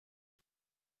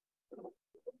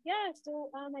Yeah, so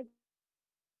I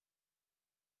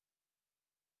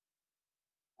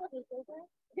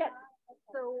Yes.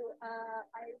 So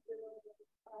I will.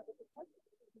 If it's possible,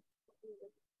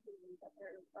 that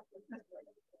they're roughly like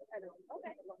I don't know,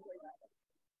 okay, a long way back.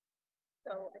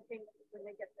 So I think when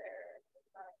they get there,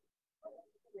 uh,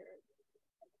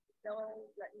 they'll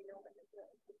let me know when it's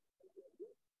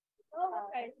oh,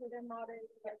 okay, so they're modern,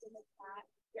 yes, in the chat.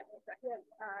 yeah, exactly.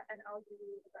 Yeah. And I'll do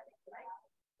the running tonight.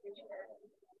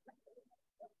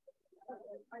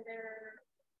 Are there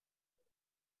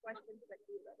questions that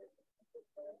you rather?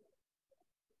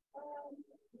 Um,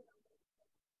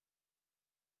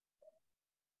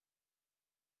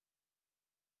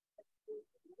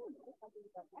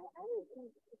 I would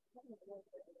think it's kind of like,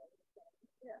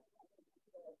 yeah,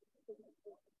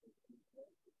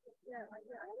 yeah, I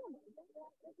don't know.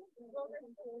 Well,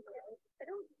 I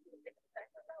don't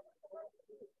expect about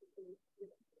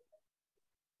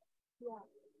yeah,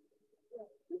 yeah.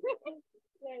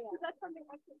 Yeah, yeah. That's something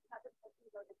I can have a question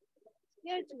about.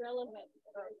 Yeah, it's relevant.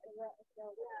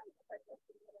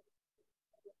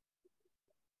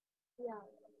 Yeah.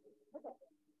 Okay.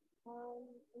 And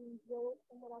you'll,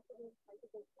 and what else are you trying to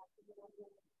go back to the one?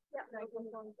 Yeah, no, I'm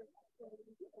going to.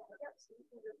 Yep, so you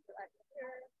can just go back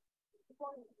here.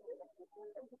 I think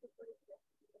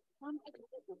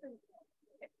it's different.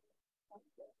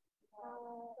 So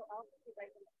I'll be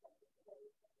right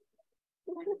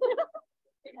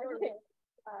okay.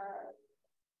 Uh,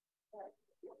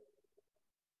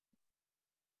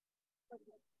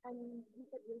 okay. And you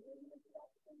said you're doing this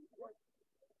or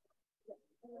yes.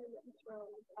 And then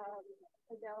intro,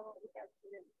 Adele, yeah,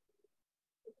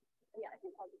 yeah, I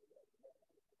think I'll do it.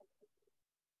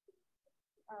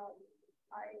 Um,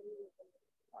 I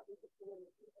obviously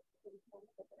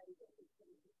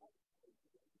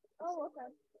oh, okay.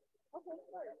 Okay,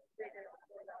 sorry.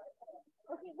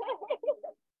 Okay.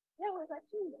 Yeah, I was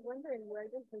actually wondering where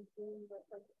does the Zoom work?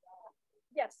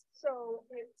 Yes, so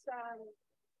it's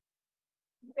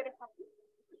you get a copy.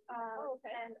 Oh, okay.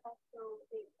 And also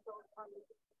it goes on the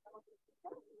system.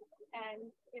 And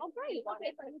if Oh, great. you want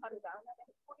Okay, it to come down at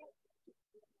any point,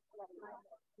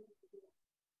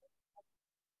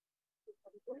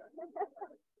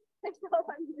 that's all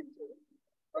I'm usually.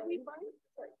 But we find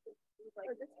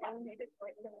like this caffeinated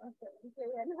point now.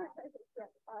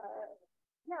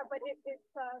 Yeah, but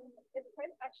it's kind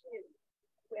of actually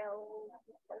well.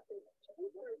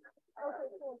 Okay,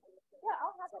 cool. Yeah,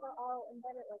 I'll have it. I'll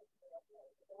embed it. Like,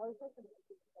 I was hoping.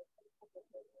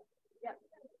 Yeah,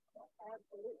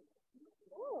 absolutely.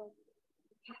 Cool.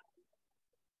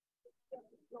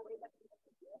 No, wait,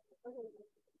 okay.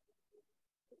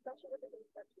 Especially with the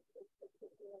instructions.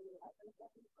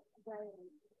 Right.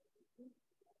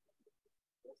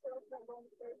 So it's not going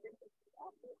to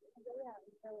yeah,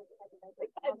 so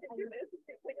I do this.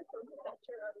 It's like a social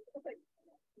culture of like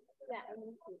yeah, I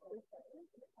mean,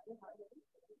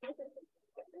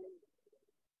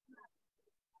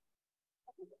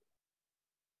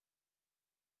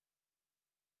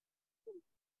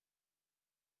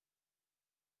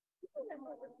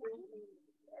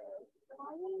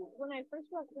 when I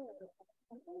first walked in,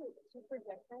 something was super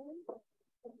different.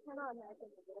 I cannot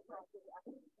imagine the difference.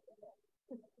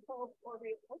 Or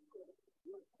maybe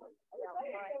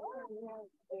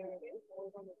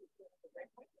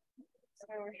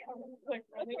Like,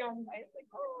 I think I'm like,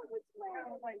 oh, this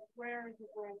like, where is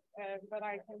it going? But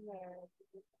I can,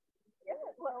 yeah,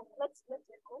 well, let's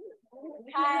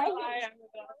hi. I am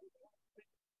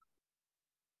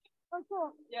oh,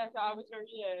 cool. yeah, so I was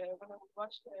very, when I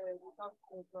watched the talk,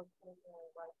 like, the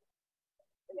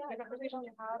conversation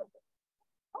you had,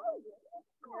 Oh,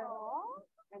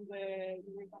 yeah. and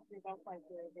you were talking about, like,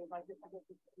 like, this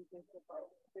is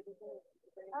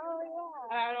Oh,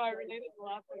 yeah. I don't know, I related a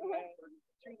lot to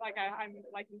she was like, I'm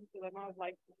like in this dilemma of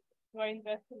like, do I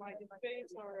invest in like in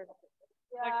space or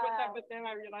like with that? But then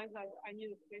I realized that I need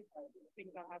a space for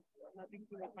things that have nothing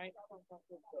to do with my concept.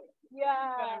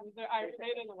 Yeah. But I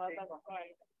related a lot. That's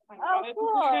why. Oh,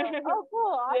 cool. Oh,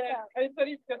 cool. Awesome. Yeah, and it's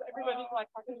funny because everybody's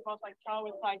like talking about like how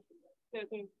it's like the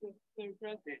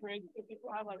dress bridge. The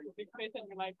people have like a big face, and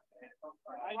you're like,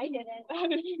 I didn't.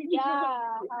 Yeah.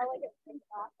 How like it's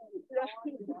awesome.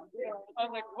 I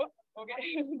was like, whoop,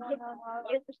 okay. No, no,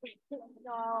 no. 100%.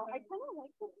 No, I kind of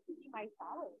like to see my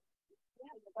salary.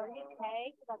 Yeah, 30K,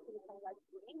 because that's what it's like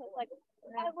doing. It's like,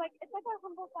 I was like, it's like a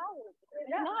humble salary.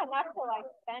 It's not enough to like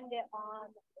spend it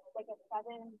on like a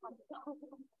 $700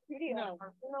 studio. No.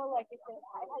 You know, like if it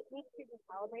needs to be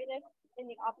calibrated in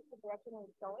the opposite direction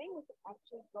it's going, which is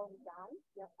actually going down.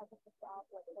 Yeah. I think the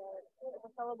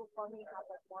sellable for me have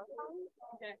like more funds.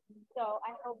 Okay. So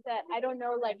I hope that I don't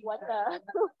know like what the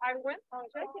I went I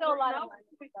get a lot of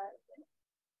money, but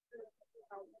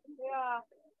yeah.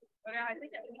 But I think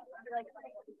Like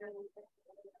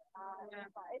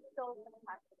it's still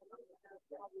fantastic.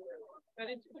 but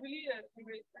it's really a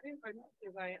great thing for me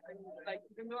because I like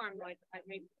even though I'm like I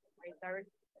make my direct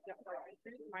the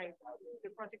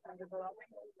project I'm developing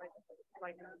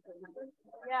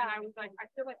Yeah. and I was like I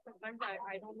feel like sometimes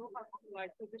I don't know how to like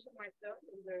position myself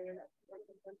in the like,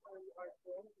 contemporary art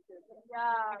world because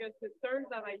the terms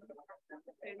that I use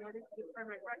in order to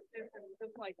describe my practice and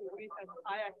just like the ways that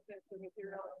I access the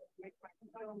material to make my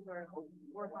films or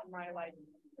work on my like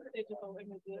digital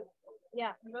images.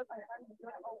 Yeah. But I find it's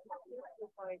like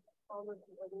all of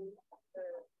the other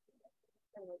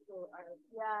so I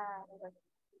Yeah. I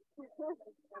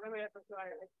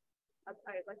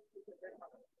like to do it.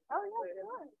 Oh yeah,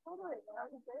 sure, totally.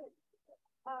 That was great.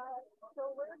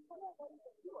 So we're kind of ready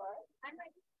to do it. I'm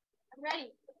ready. I'm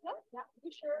ready. Yeah. Yeah.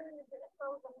 You sure you're gonna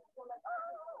throw them? Like,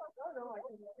 oh no, I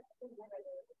can.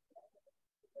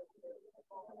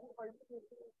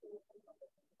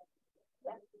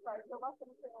 Yes. Sorry. So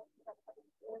welcome to.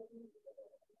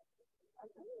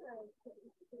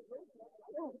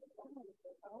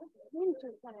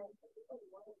 Interesting.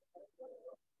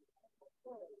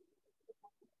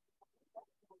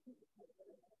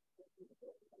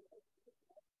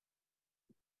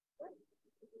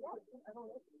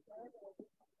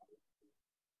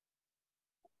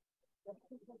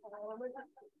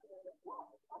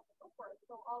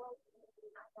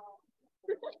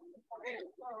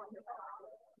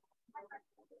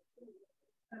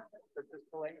 So just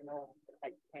to let you know, I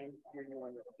can't hear you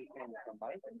when you're speaking from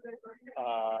mic.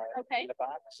 Okay. In the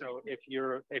back. So if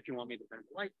you want me to turn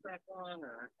the lights back on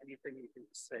or anything, you can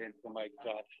just say into the mic,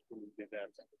 Josh, who did that.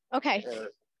 Okay. Or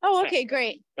Oh, okay,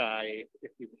 great. Guy,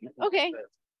 if you Okay.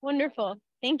 Wonderful.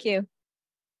 Thank you.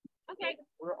 Okay.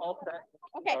 We're all set.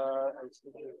 Okay.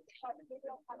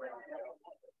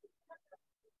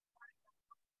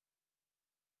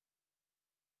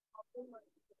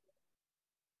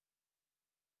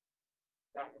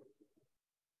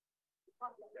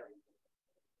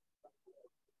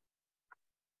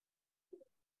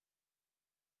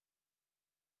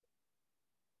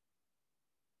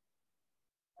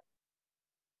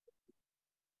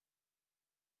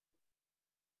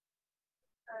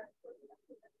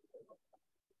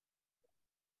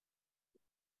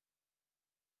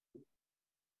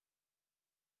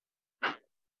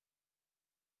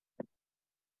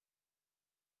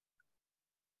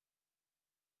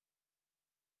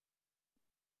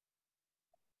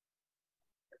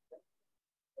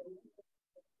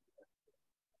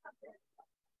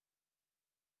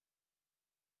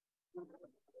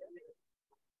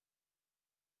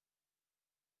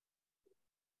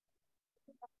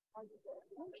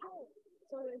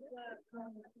 So is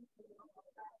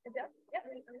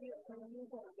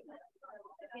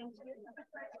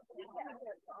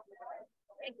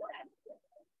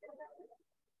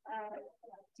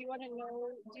do you want to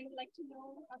know? Do you like to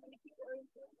know how many people are in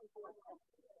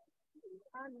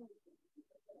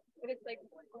but it's like the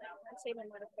same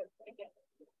amount of folks again.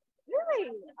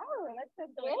 Really? Oh, that's so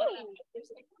great.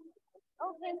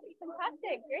 Oh,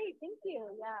 fantastic. Great. Thank you.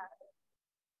 Yeah.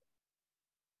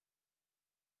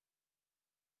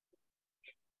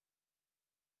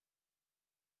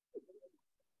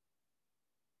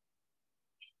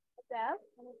 Deb?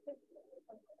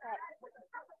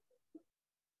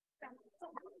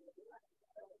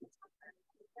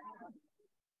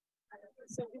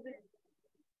 So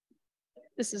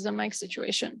this is a mic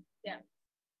situation. Yeah.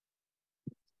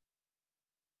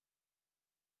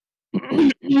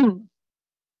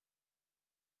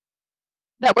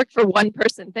 That worked for one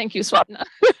person. Thank you, Swapna.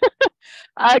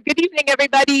 Good evening,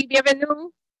 everybody. Bienvenue.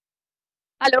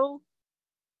 Hello.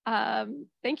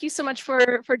 Thank you so much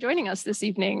for joining us this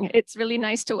evening. It's really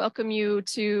nice to welcome you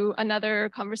to another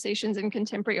Conversations in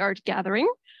Contemporary Art gathering.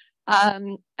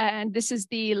 And this is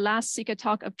the last SICA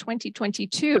talk of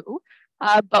 2022,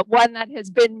 but one that has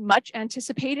been much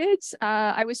anticipated.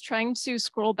 I was trying to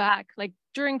scroll back, like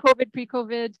during COVID,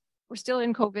 pre-COVID, we're still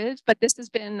in COVID, but this has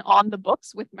been on the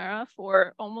books with Mara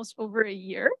for almost over a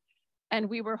year. And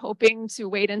we were hoping to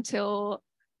wait until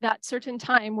that certain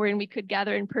time wherein we could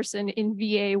gather in person in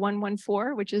VA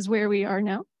 114, which is where we are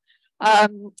now.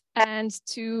 And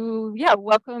to,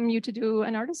 welcome you to do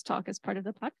an artist talk as part of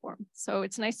the platform. So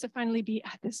it's nice to finally be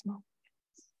at this moment.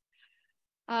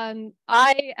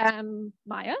 I am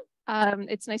Maya.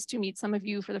 It's nice to meet some of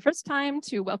you for the first time,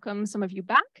 to welcome some of you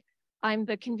back. I'm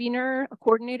the convener, a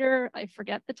coordinator, I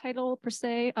forget the title per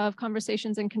se, of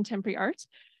Conversations in Contemporary Art.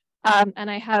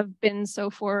 And I have been so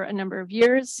for a number of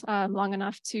years, long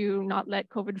enough to not let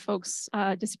COVID folks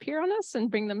disappear on us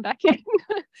and bring them back in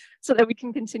so that we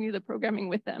can continue the programming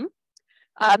with them.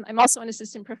 I'm also an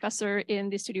assistant professor in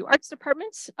the Studio Arts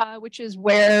department, which is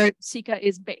where SICA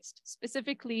is based,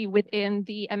 specifically within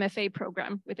the MFA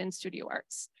program within Studio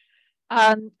Arts.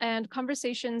 And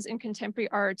Conversations in Contemporary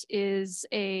Art is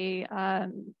a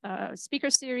speaker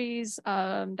series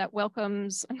that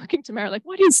welcomes, I'm looking to Mara like,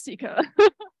 what is SICA?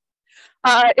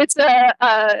 It's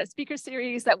a speaker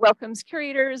series that welcomes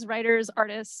curators, writers,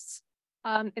 artists,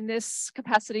 in this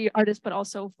capacity, artists, but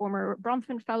also former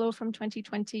Bromford Fellow from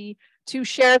 2020, to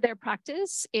share their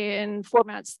practice in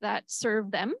formats that serve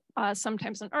them,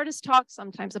 sometimes an artist talk,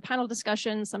 sometimes a panel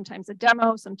discussion, sometimes a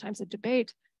demo, sometimes a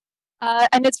debate.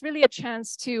 And it's really a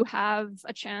chance to have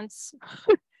a chance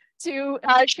to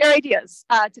share ideas,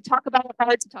 to talk about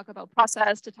art, to talk about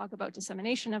process, to talk about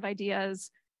dissemination of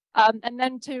ideas, and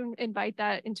then to invite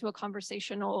that into a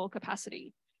conversational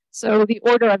capacity. So the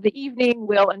order of the evening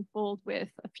will unfold with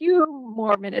a few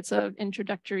more minutes of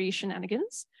introductory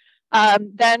shenanigans.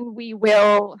 Then we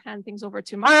will hand things over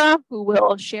to Mara, who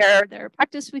will share their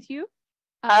practice with you.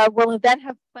 We'll then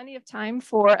have plenty of time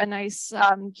for a nice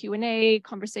Q&A,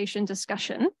 conversation,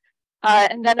 discussion.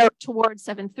 And then towards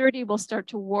 7:30, we'll start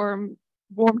to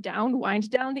wind down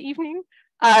the evening.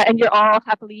 And you're all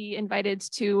happily invited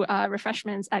to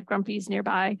refreshments at Grumpy's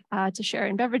nearby to share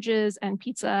in beverages and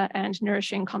pizza and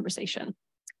nourishing conversation.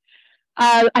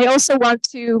 I also want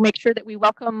to make sure that we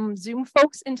welcome Zoom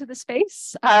folks into the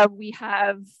space. We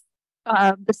have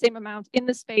the same amount in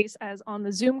the space as on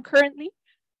the Zoom currently.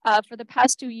 For the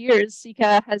past 2 years,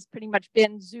 SICA has pretty much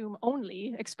been Zoom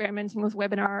only, experimenting with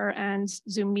webinar and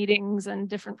Zoom meetings and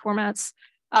different formats.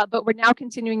 But we're now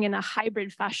continuing in a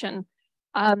hybrid fashion.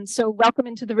 So welcome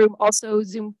into the room also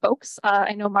Zoom folks.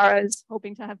 I know Mara is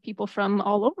hoping to have people from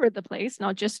all over the place,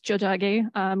 not just Jojage,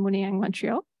 Muniang,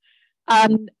 Montreal.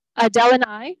 Adele and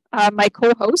I, my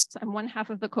co-host, I'm one half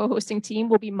of the co-hosting team,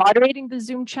 will be moderating the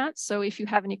Zoom chat. So if you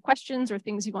have any questions or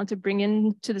things you want to bring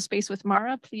into the space with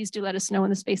Mara, please do let us know in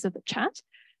the space of the chat.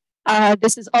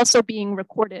 This is also being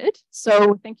recorded.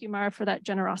 So thank you, Mara, for that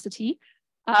generosity.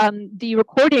 The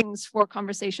recordings for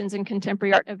Conversations in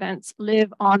Contemporary Art events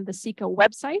live on the SICA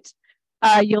website.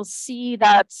 You'll see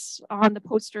that on the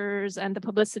posters and the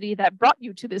publicity that brought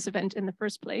you to this event in the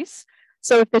first place.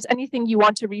 So if there's anything you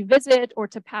want to revisit or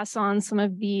to pass on some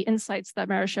of the insights that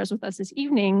Mara shares with us this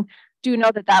evening, do know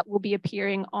that that will be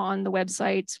appearing on the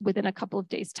website within a couple of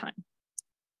days' time.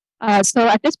 So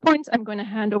at this point, I'm going to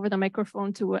hand over the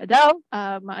microphone to Adele,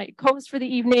 my co-host for the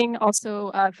evening, also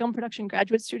a film production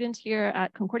graduate student here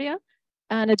at Concordia.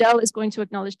 And Adele is going to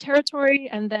acknowledge territory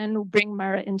and then bring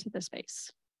Mara into the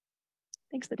space.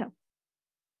 Thanks, Adele.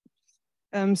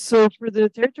 So for the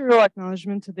territorial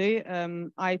acknowledgement today,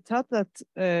 I thought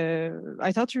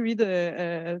to read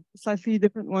a slightly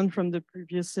different one from the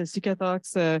previous SICA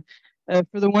talks. For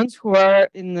the ones who are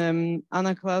in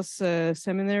Anna class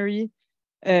seminary,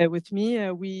 with me,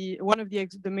 one of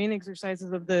the main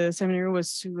exercises of the seminary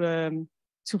was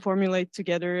to formulate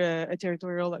together a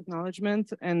territorial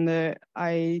acknowledgement, and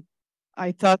I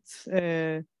thought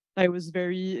that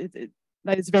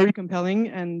it's very compelling,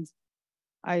 and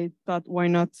I thought why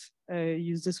not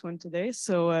use this one today.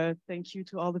 So thank you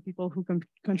to all the people who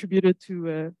contributed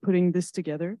to putting this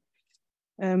together.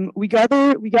 We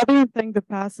gather and thank the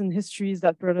past and histories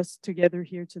that brought us together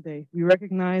here today. We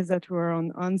recognize that we are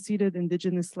on unceded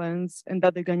indigenous lands and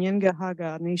that the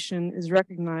Ganyengahaga Nation is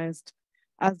recognized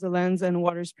as the lands and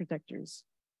waters protectors.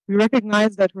 We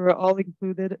recognize that we're all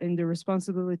included in the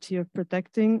responsibility of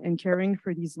protecting and caring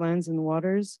for these lands and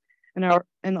waters and are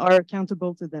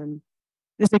accountable to them.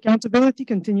 This accountability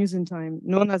continues in time,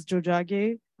 known as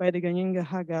Jojage by the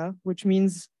Ganyengahaga, which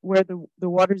means where the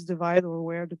waters divide or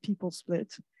where the people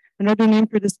split. Another name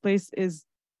for this place is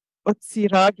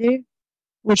Otsirage,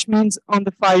 which means on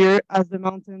the fire, as the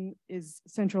mountain is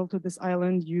central to this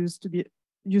island, used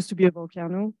to be a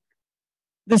volcano.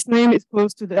 This name is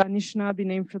close to the Anishinaabe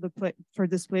name for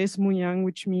this place, Muyang,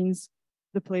 which means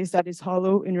the place that is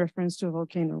hollow in reference to a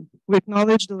volcano. We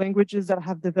acknowledge the languages that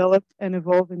have developed and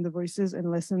evolved in the voices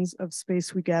and lessons of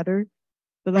space we gather.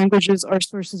 The languages are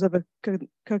sources of a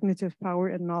cognitive power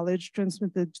and knowledge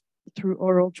transmitted through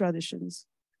oral traditions.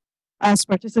 As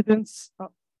participants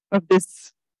of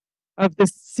this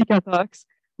SICA talks,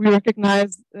 we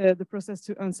recognize the process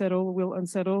to unsettle will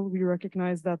unsettle. We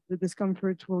recognize that the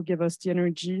discomfort will give us the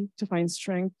energy to find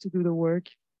strength to do the work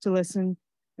to listen,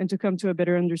 and to come to a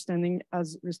better understanding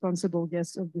as responsible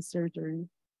guests of this territory,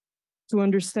 to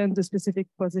understand the specific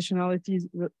positionalities,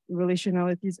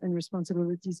 relationalities, and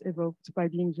responsibilities evoked by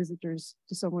being visitors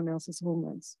to someone else's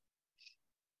homelands.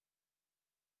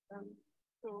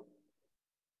 So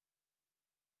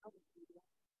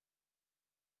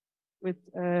with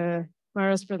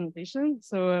Mara's presentation.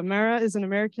 So Mara is an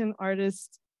American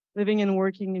artist living and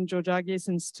working in Jojage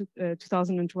since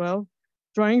 2012.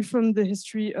 Drawing from the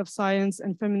history of science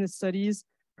and feminist studies,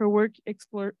 her work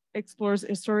explores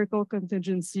historical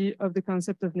contingency of the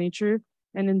concept of nature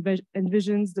and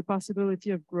envisions the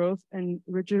possibility of growth and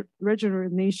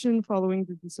regeneration following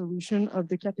the dissolution of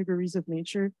the categories of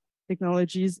nature,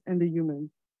 technologies, and the human.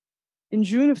 In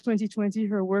June of 2020,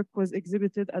 her work was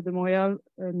exhibited at the Montreal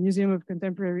Museum of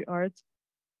Contemporary Art.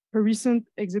 Her recent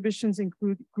exhibitions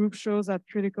include group shows at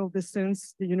Critical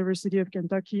Distance, the University of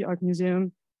Kentucky Art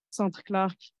Museum, Centre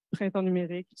Clark, Printemps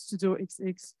Numérique, Studio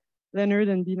XX, Leonard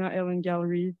and Dina Ellen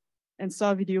Gallery, and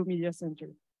Saw Video Media Center.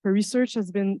 Her research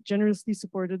has been generously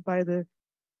supported by the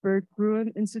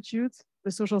Berggruen Institute,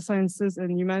 the Social Sciences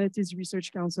and Humanities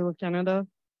Research Council of Canada,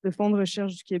 the Fonds de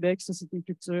Recherche du Québec, Société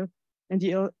Culture, and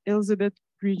the Elizabeth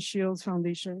Greenshields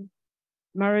Foundation.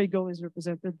 Mara Eagle is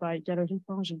represented by Galerie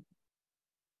Pangé.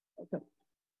 Okay.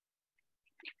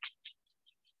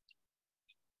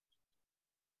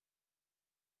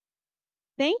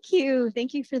 Thank you.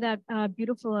 Thank you for that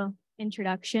beautiful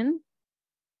introduction.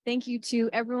 Thank you to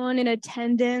everyone in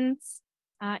attendance,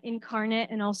 incarnate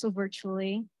and also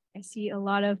virtually. I see a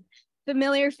lot of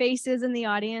familiar faces in the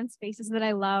audience, faces that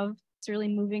I love. It's really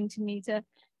moving to me to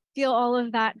feel all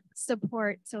of that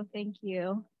support. So thank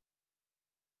you.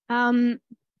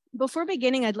 Before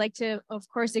beginning, I'd like to, of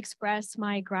course, express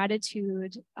my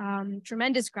gratitude,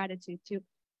 tremendous gratitude to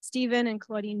Stephen and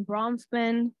Claudine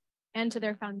Bronfman and to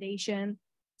their foundation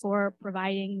for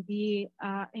providing the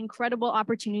incredible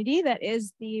opportunity that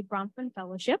is the Bronfman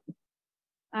Fellowship.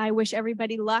 I wish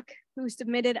everybody luck who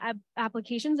submitted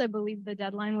applications. I believe the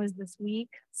deadline was this week,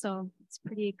 so it's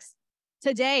pretty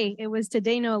today. It was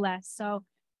today, no less. So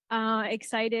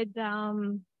excited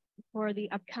for the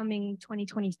upcoming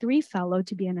 2023 fellow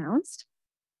to be announced.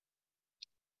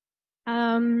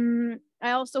 I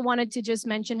also wanted to just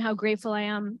mention how grateful I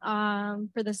am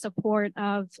for the support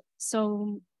of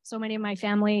so many of my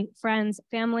friends,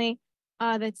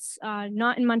 that's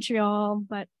not in Montreal,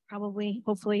 but probably,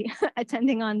 hopefully,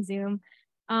 attending on Zoom.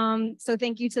 So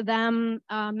thank you to them,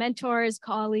 mentors,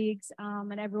 colleagues,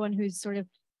 and everyone who's sort of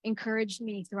encouraged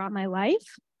me throughout my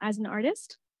life as an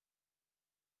artist.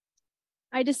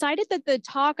 I decided that the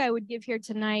talk I would give here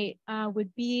tonight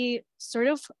would be sort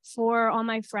of for all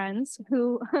my friends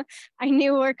who I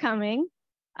knew were coming,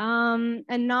 and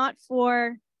not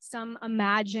for some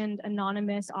imagined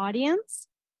anonymous audience.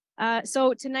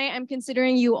 So tonight I'm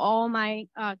considering you all my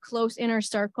close inner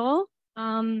circle.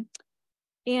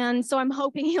 And so I'm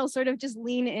hoping you'll sort of just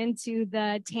lean into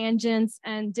the tangents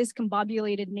and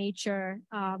discombobulated nature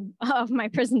of my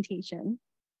presentation.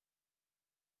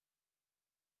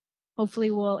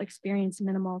 Hopefully we'll experience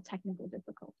minimal technical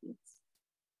difficulties.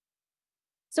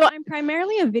 So I'm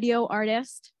primarily a video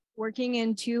artist working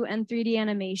in 2 and 3D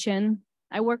animation.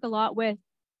 I work a lot with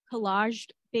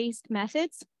collage-based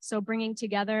methods, so bringing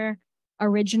together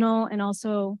original and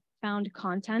also found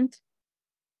content.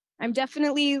 I'm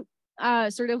definitely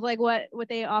sort of like what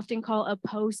they often call a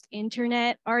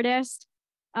post-internet artist,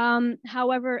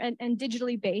 however, and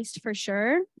digitally based for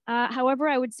sure. However,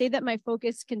 I would say that my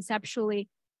focus conceptually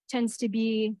tends to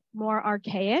be more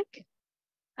archaic.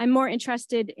 I'm more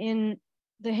interested in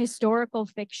the historical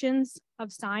fictions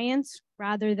of science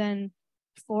rather than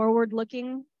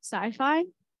forward-looking sci-fi.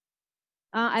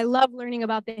 I love learning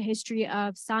about the history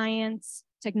of science,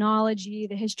 technology,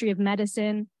 the history of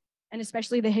medicine, and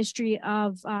especially the history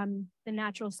of the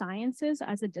natural sciences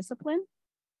as a discipline.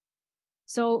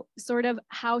 So sort of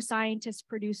how scientists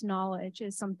produce knowledge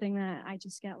is something that I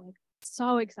just get like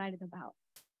so excited about.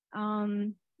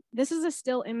 This is a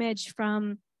still image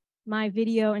from my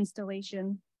video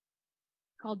installation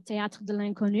called Théâtre de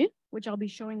l'Inconnu, which I'll be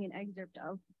showing an excerpt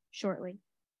of shortly.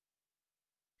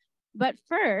 But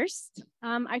first,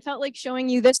 I felt like showing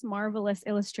you this marvelous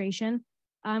illustration.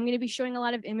 I'm going to be showing a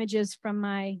lot of images from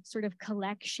my sort of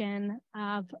collection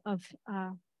of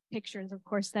pictures, of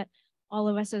course, that all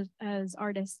of us as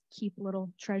artists keep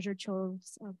little treasure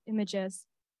troves of images.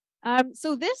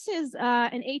 So this is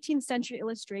an 18th century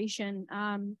illustration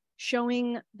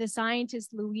showing the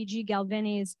scientist Luigi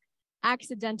Galvani's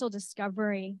accidental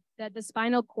discovery that the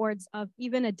spinal cords of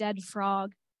even a dead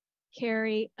frog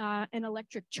carry an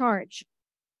electric charge.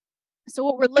 So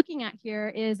what we're looking at here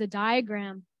is a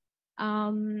diagram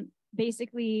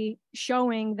basically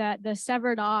showing that the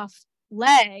severed off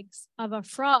legs of a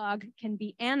frog can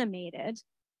be animated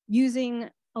using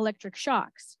electric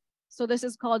shocks. So this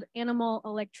is called animal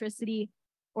electricity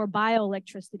or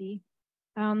bioelectricity.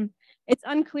 It's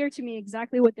unclear to me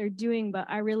exactly what they're doing, but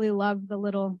I really love the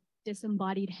little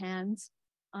disembodied hands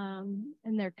and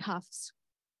their cuffs.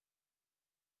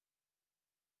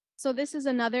 So this is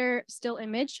another still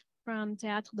image from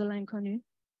Théâtre de l'Inconnu.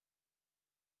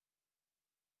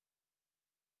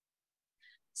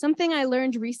 Something I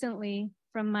learned recently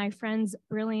from my friend's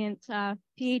brilliant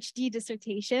PhD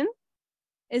dissertation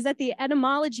is that the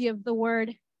etymology of the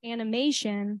word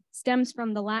animation stems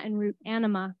from the Latin root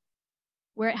anima,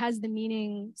 where it has the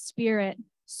meaning spirit,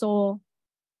 soul,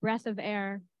 breath of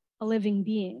air, a living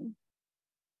being.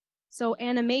 So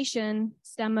animation,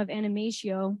 stem of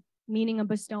animatio, meaning a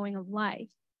bestowing of life.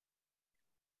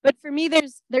 But for me,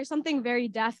 there's something very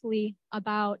deathly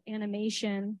about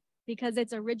animation because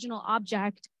its original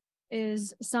object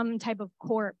is some type of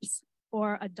corpse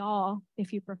or a doll,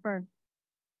 if you prefer.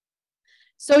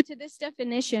 So to this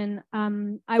definition,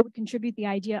 I would contribute the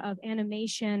idea of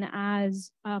animation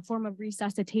as a form of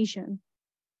resuscitation.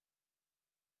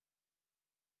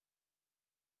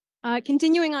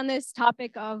 Continuing on this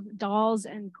topic of dolls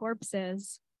and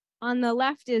corpses, on the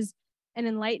left is an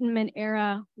Enlightenment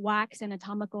era wax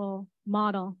anatomical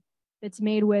model that's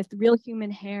made with real human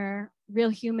hair,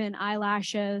 real human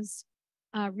eyelashes,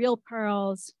 real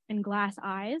pearls, and glass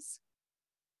eyes.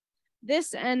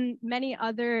 This and many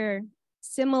other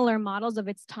similar models of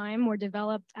its time were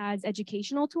developed as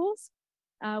educational tools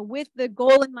with the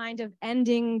goal in mind of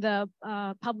ending the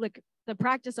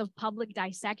practice of public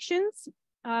dissections,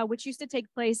 which used to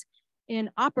take place in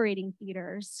operating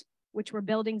theaters, which were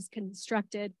buildings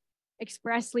constructed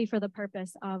expressly for the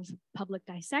purpose of public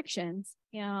dissections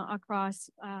across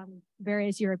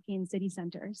various European city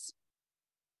centers,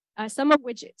 some of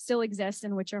which still exist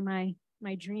and which are my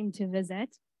dream to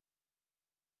visit.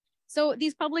 So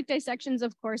these public dissections,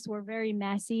 of course, were very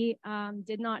messy,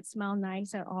 did not smell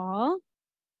nice at all.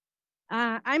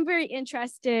 I'm very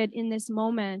interested in this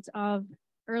moment of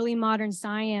early modern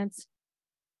science,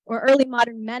 or early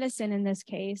modern medicine in this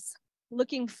case,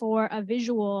 looking for a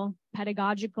visual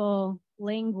pedagogical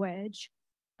language.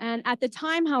 And at the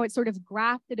time, how it sort of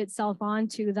grafted itself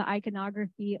onto the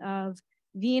iconography of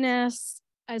Venus,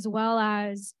 as well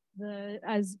as the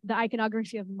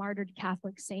iconography of martyred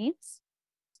Catholic saints.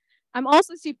 I'm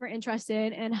also super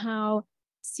interested in how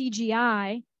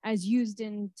CGI, as used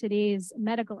in today's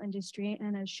medical industry,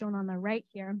 and as shown on the right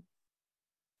here,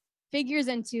 figures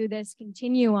into this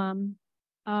continuum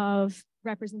of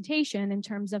representation in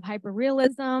terms of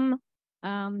hyperrealism,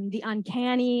 the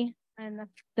uncanny, and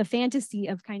the fantasy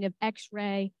of kind of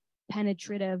X-ray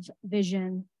penetrative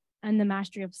vision and the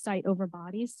mastery of sight over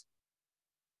bodies.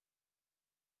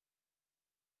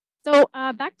 So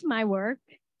back to my work.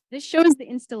 This shows the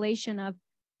installation of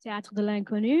Théâtre de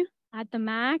l'Inconnu at the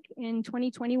MAC in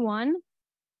 2021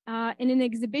 in an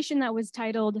exhibition that was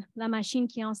titled La machine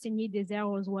qui enseignait des airs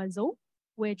aux oiseaux,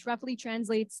 which roughly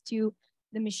translates to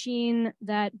the machine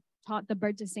that taught the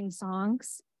bird to sing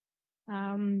songs,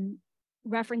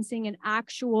 referencing an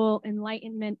actual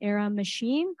Enlightenment era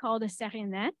machine called a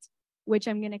sérénette, which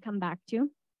I'm going to come back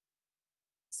to.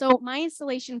 So my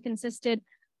installation consisted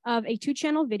of a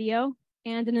 2-channel video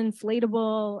and an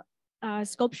inflatable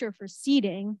sculpture for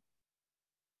seating.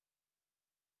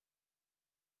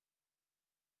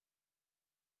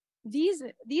 These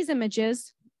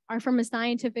images are from a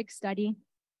scientific study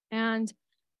and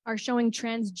are showing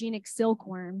transgenic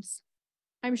silkworms.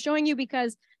 I'm showing you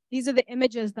because these are the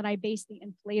images that I based the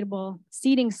inflatable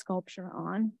seating sculpture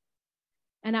on.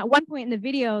 And at one point in the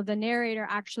video, the narrator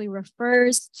actually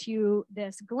refers to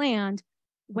this gland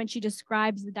when she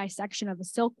describes the dissection of a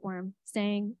silkworm,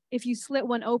 saying, if you slit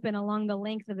one open along the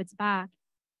length of its back,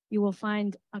 you will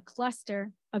find a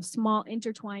cluster of small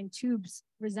intertwined tubes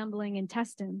resembling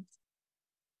intestines.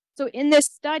 So in this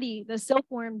study, the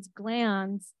silkworm's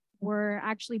glands were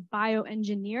actually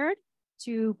bioengineered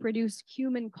to produce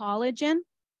human collagen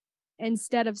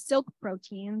instead of silk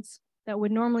proteins that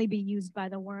would normally be used by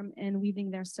the worm in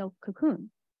weaving their silk cocoon.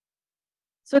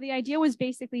 So the idea was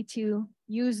basically to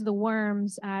use the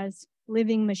worms as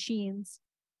living machines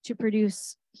to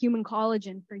produce human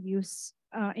collagen for use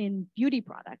in beauty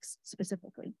products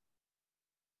specifically.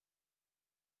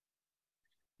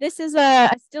 This is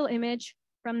a still image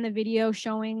from the video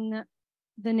showing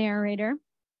the narrator,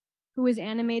 who was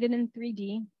animated in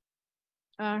 3D.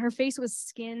 Her face was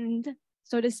skinned,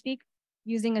 so to speak,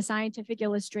 using a scientific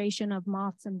illustration of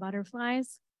moths and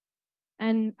butterflies.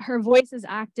 And her voice is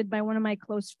acted by one of my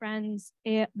close friends,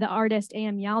 the artist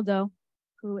A.M. Yaldo,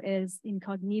 who is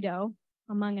incognito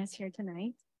among us here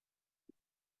tonight.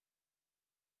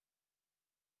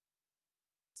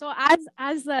 So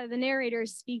as the narrator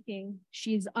is speaking,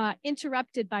 she's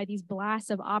interrupted by these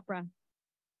blasts of opera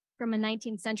from a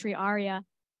 19th century aria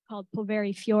called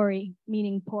Poveri Fiori,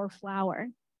 meaning poor flower,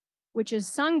 which is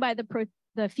sung by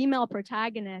the female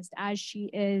protagonist as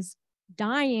she is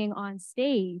dying on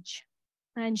stage.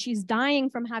 And she's dying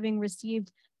from having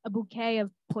received a bouquet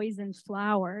of poisoned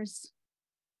flowers.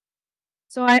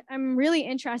 So I'm really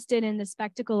interested in the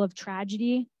spectacle of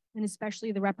tragedy, and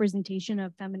especially the representation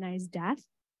of feminized death.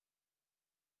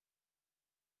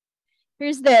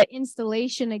 Here's the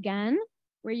installation again,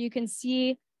 where you can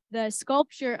see the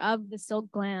sculpture of the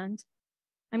silk gland.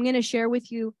 I'm going to share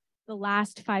with you the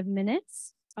last 5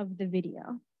 minutes of the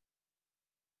video.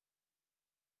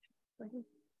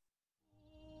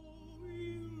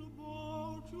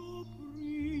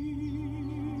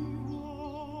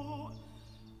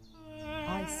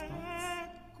 Eye spots.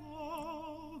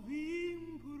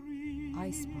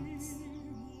 Eye spots.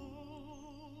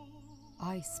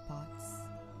 Eye spots.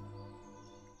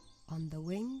 On the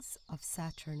wings of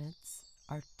Saturnids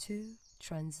are 2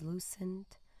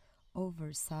 translucent,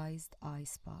 oversized eye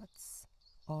spots,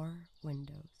 or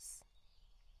windows.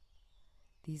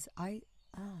 These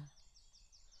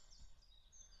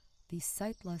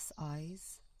sightless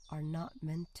eyes are not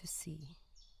meant to see,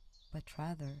 but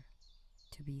rather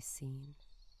to be seen.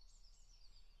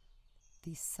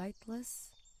 These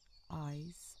sightless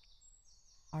eyes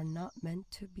are not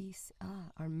meant to be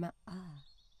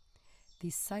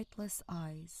These sightless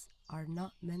eyes are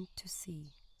not meant to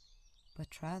see,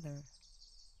 but rather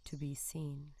to be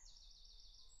seen.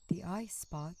 The eye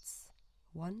spots,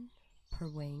 1 per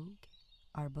wing,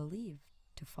 are believed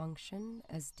to function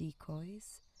as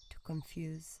decoys to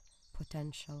confuse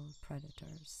potential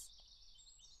predators.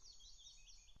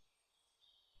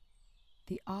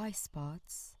 The eye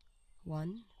spots,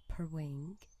 1 per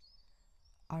wing,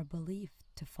 are believed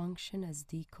to function as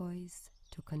decoys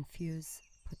to confuse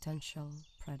potential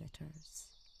predators.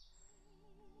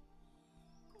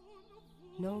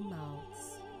 No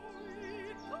mouths.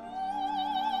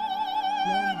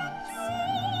 No mouths.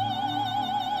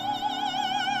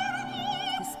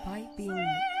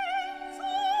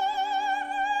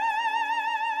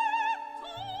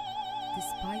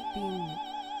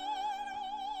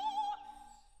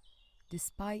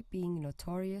 Despite being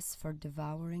notorious for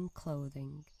devouring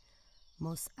clothing,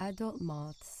 most adult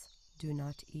moths do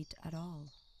not eat at all.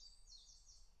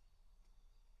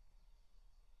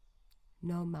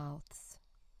 No mouths.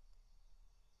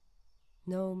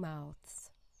 No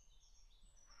mouths.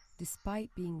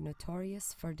 Despite being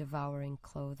notorious for devouring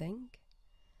clothing,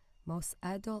 most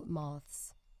adult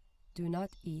moths do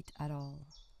not eat at all.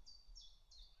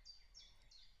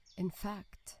 In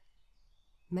fact,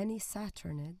 many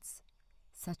Saturnids,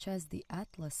 such as the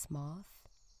Atlas moth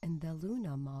and the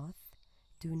Luna moth,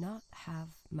 do not have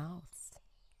mouths.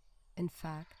 In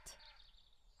fact,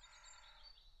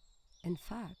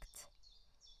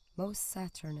 most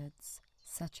Saturnids,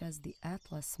 such as the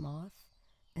Atlas moth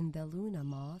and the Luna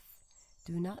moth,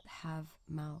 do not have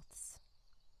mouths,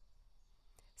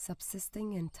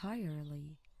 subsisting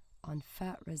entirely on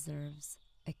fat reserves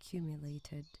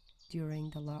accumulated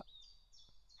during the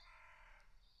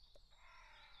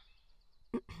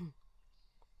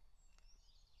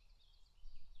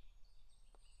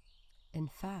In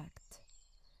fact,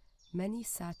 many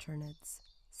Saturnids,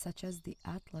 such as the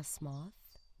Atlas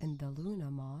moth and the Luna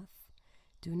moth,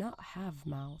 do not have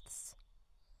mouths,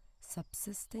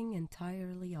 subsisting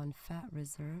entirely on fat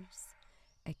reserves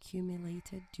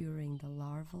accumulated during the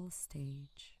larval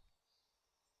stage.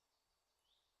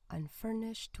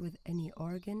 Unfurnished with any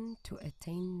organ to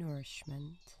attain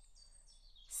nourishment,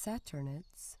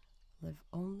 Saturnids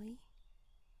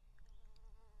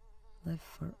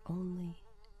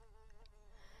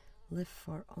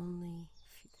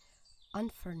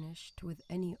unfurnished with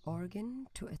any organ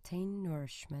to attain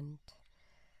nourishment.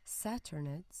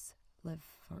 Saturnids live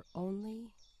for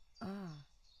only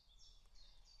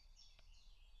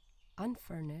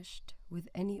unfurnished with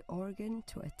any organ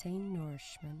to attain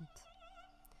nourishment.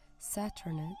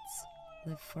 Saturnids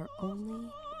live for only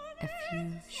a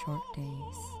few short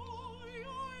days.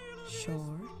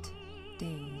 Short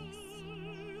days.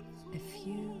 A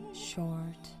few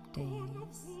short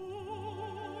days.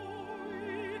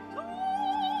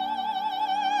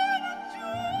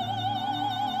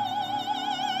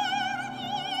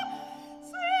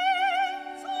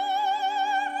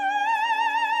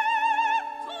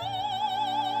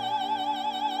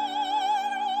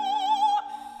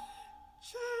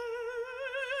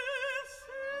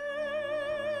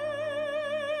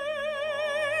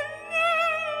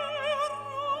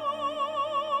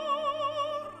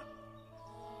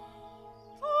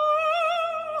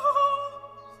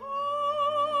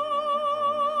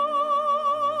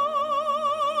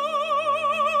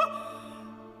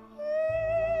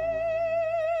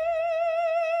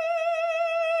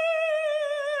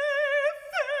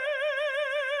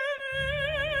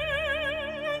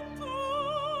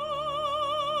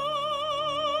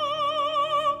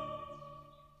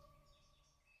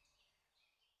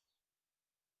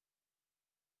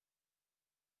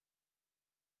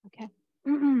 Okay.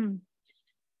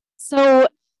 So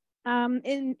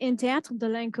in Théâtre de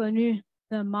l'Inconnu,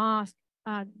 the moth,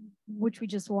 which we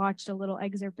just watched a little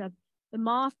excerpt of, the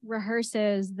moth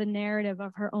rehearses the narrative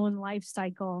of her own life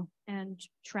cycle and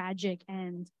tragic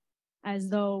end as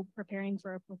though preparing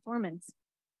for a performance.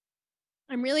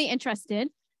 I'm really interested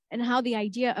in how the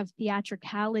idea of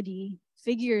theatricality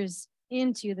figures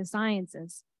into the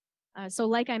sciences. So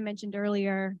like I mentioned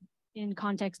earlier, in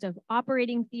context of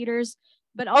operating theaters,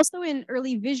 but also in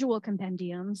early visual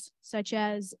compendiums, such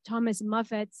as Thomas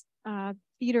Moffat's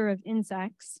Theater of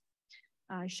Insects,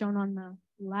 shown on the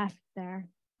left there,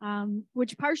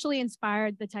 which partially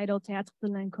inspired the title Théâtre de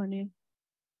l'Inconnu.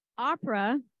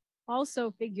 Opera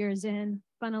also figures in,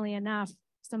 funnily enough,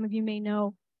 some of you may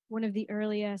know, one of the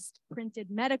earliest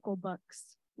printed medical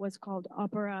books was called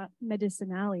Opera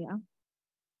Medicinalia.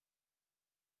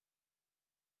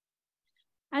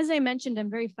 As I mentioned, I'm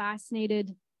very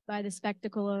fascinated by the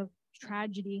spectacle of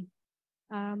tragedy,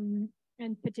 and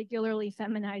particularly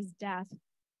feminized death.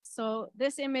 So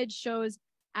this image shows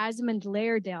Asmund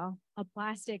Lairdale, a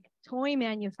plastic toy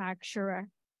manufacturer,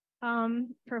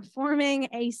 performing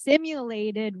a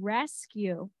simulated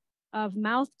rescue of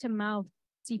mouth-to-mouth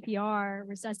CPR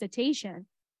resuscitation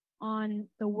on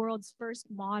the world's first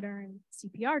modern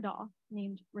CPR doll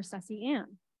named Resusci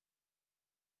Ann.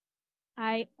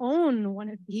 I own one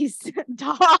of these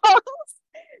dolls.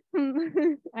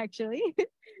 Actually,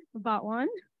 bought one.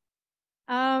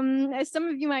 As some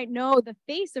of you might know, the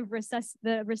face of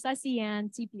the Resusci Ann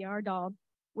CPR doll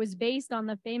was based on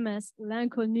the famous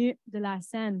L'Inconnu de la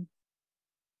Seine,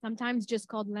 sometimes just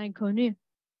called L'Inconnu,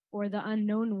 or the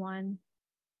unknown one.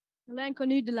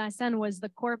 L'Inconnu de la Seine was the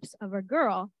corpse of a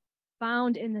girl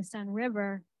found in the Seine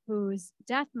River whose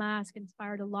death mask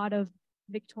inspired a lot of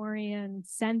Victorian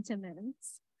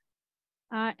sentiments.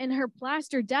 And her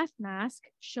plaster death mask,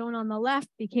 shown on the left,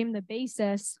 became the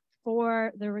basis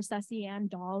for the Resusci Ann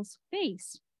doll's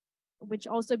face, which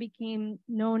also became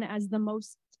known as the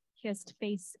most kissed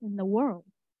face in the world.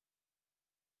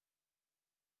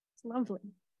 It's lovely.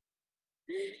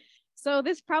 So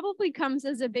this probably comes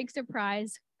as a big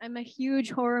surprise. I'm a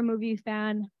huge horror movie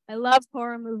fan. I love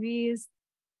horror movies.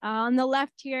 On the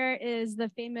left here is the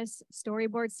famous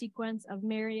storyboard sequence of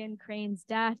Marion Crane's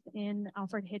death in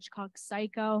Alfred Hitchcock's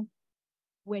Psycho,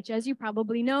 which, as you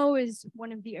probably know, is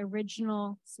one of the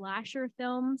original slasher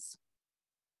films.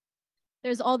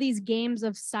 There's all these games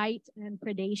of sight and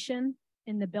predation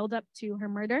in the buildup to her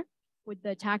murder, with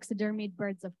the taxidermied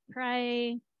birds of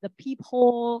prey, the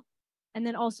peephole, and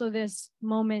then also this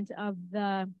moment of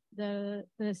the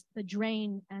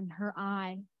drain and her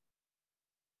eye.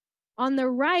 On the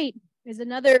right is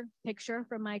another picture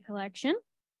from my collection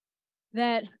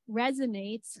that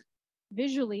resonates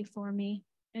visually for me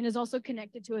and is also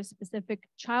connected to a specific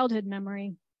childhood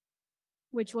memory,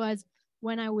 which was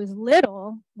when I was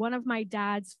little, one of my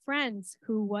dad's friends,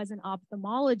 who was an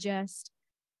ophthalmologist,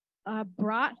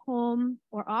 brought home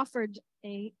or offered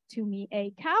to me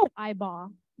a cow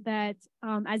eyeball that,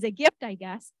 as a gift, I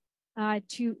guess,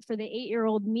 for the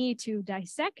 8-year-old me to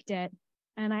dissect it.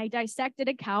 And I dissected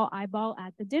a cow eyeball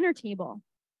at the dinner table.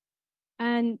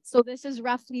 And so this is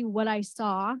roughly what I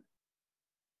saw.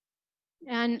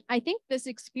 And I think this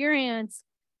experience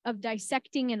of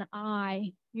dissecting an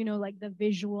eye, you know, like the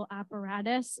visual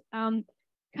apparatus, kind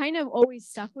of always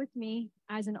stuck with me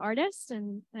as an artist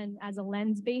and as a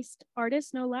lens-based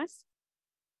artist, no less.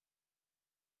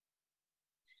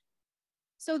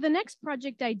 So the next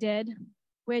project I did,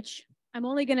 which I'm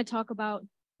only going to talk about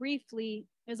briefly,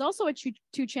 is also a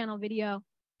two-channel video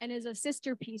and is a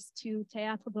sister piece to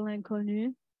Théâtre de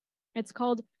l'Inconnu. It's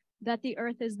called That the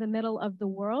Earth is the Middle of the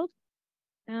World.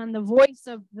 And the voice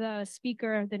of the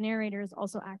speaker, the narrator, is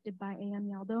also acted by A.M.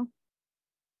 Yaldo.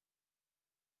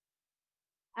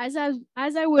 As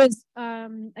I was,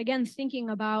 again, thinking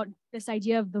about this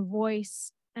idea of the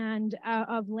voice and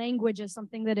of language as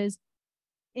something that is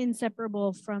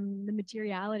inseparable from the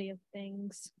materiality of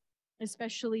things,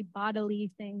 especially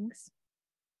bodily things.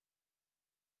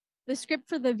 The script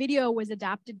for the video was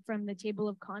adapted from the table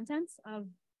of contents of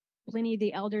Pliny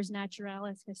the Elder's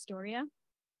Naturalis Historia,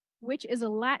 which is a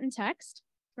Latin text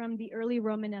from the early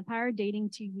Roman Empire dating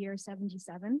to year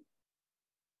 77.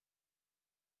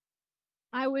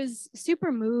 I was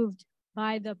super moved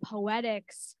by the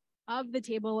poetics of the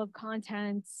table of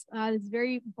contents. It's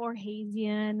very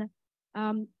Borgesian.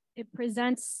 It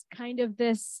presents kind of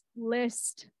this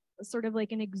list, sort of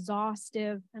like an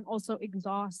exhaustive and also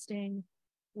exhausting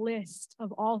list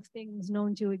of all things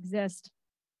known to exist.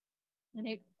 And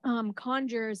it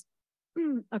conjures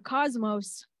a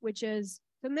cosmos, which is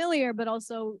familiar, but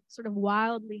also sort of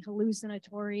wildly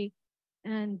hallucinatory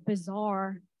and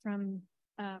bizarre from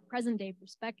a present day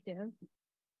perspective.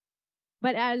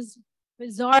 But as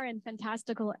bizarre and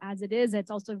fantastical as it is,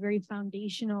 it's also very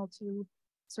foundational to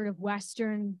sort of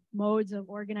Western modes of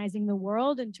organizing the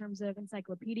world in terms of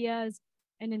encyclopedias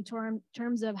and in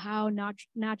terms of how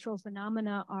natural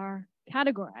phenomena are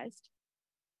categorized.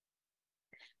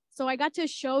 So I got to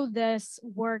show this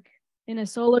work in a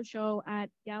solo show at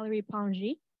Gallery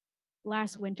Pangy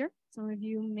last winter. Some of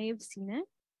you may have seen it.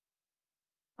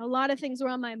 A lot of things were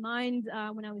on my mind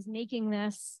when I was making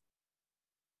this.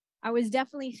 I was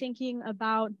definitely thinking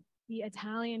about the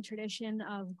Italian tradition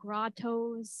of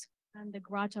grottos and the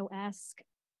grotto-esque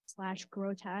 /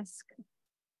 grotesque,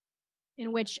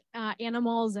 in which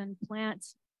animals and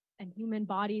plants and human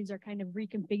bodies are kind of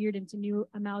reconfigured into new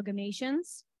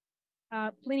amalgamations.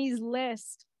 Pliny's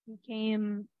list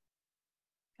became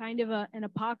kind of an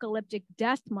apocalyptic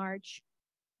death march,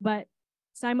 but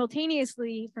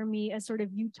simultaneously for me, a sort of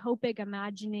utopic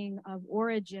imagining of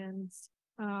origins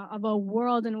of a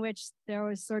world in which there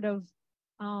was sort of,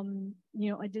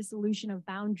 a dissolution of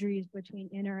boundaries between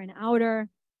inner and outer,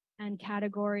 and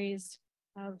categories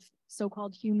of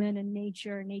so-called human and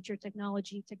nature,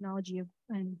 technology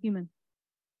and human.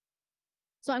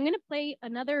 So I'm going to play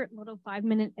another little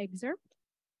 5-minute excerpt.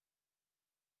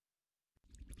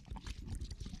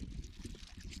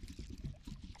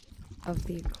 Of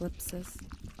the eclipses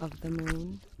of the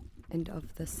moon and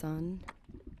of the sun,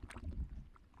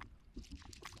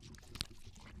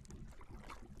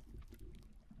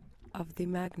 of the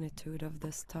magnitude of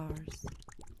the stars,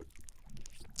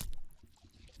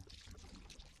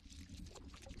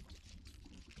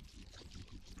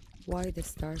 why the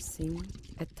stars seem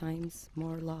at times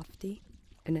more lofty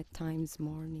and at times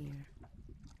more near.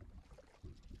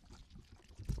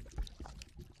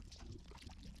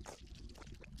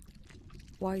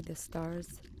 Why the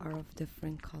stars are of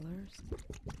different colors.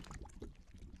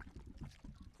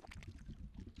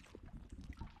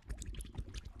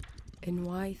 And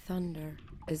why thunder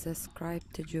is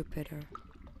ascribed to Jupiter.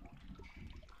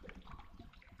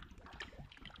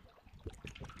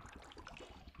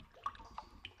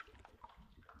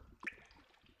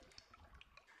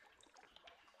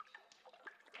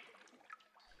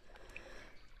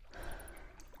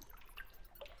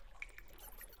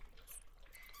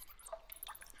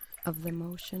 Of the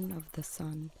motion of the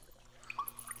sun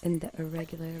and the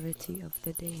irregularity of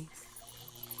the days.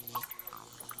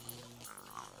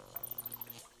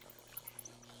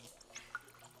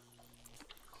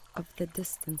 Of the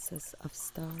distances of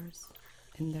stars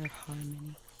and their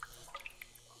harmony.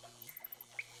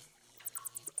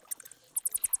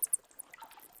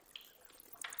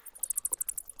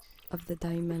 Of the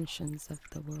dimensions of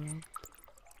the world.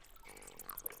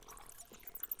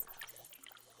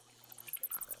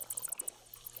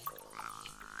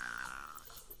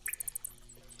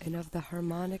 And of the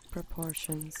harmonic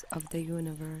proportions of the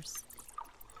universe.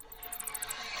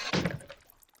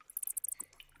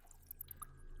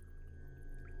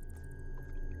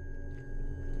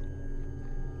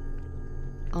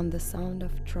 On the sound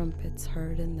of trumpets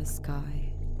heard in the sky.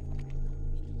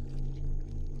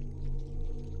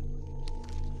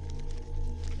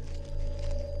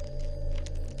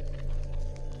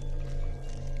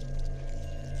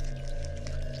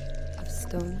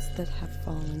 Stones that have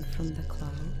fallen from the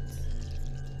clouds,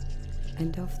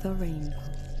 and of the rainbow.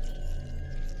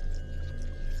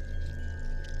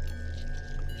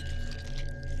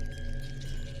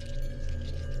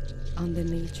 On the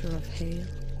nature of hail,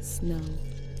 snow,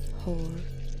 hoar,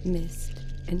 mist,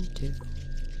 and dew.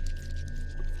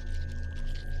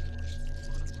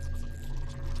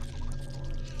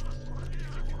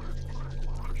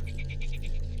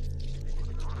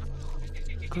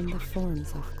 On the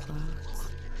forms of clouds.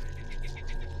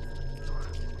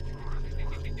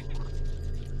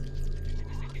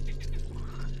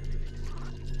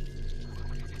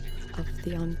 Of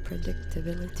the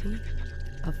unpredictability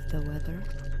of the weather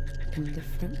in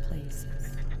different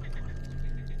places.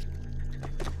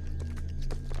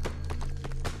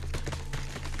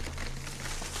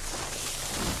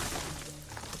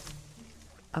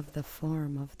 Of the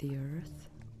form of the earth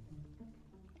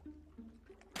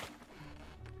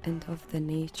and of the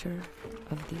nature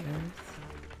of the earth.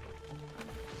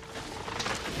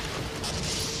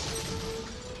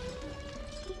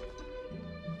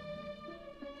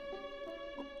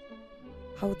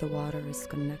 How the water is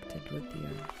connected with the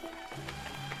earth.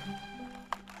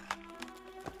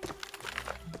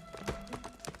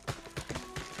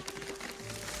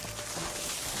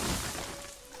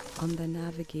 On the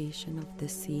navigation of the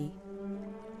sea,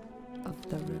 of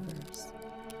the rivers,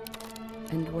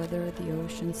 and whether the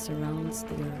ocean surrounds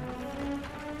the earth.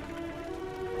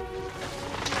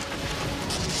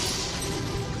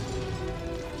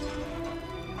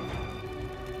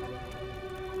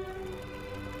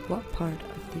 part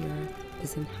of the earth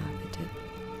is inhabited.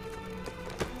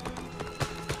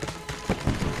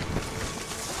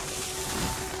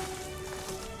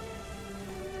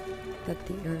 That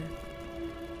the earth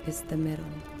is the middle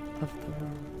of the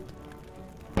world.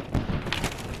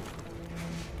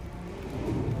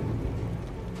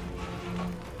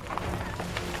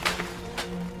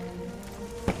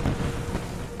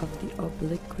 Of the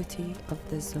obliquity of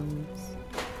the zones.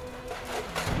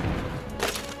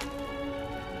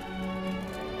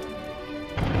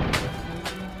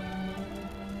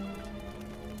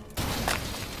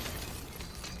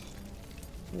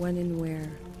 When and where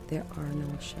there are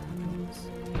no shadows.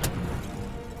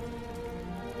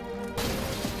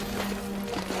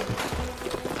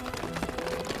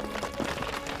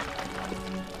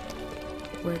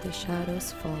 Where the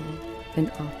shadows fall in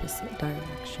opposite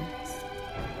directions.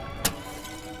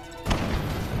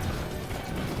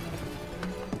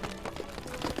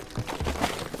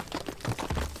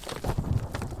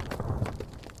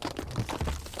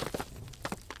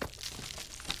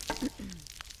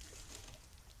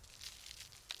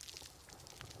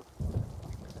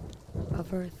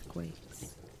 Of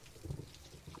earthquakes.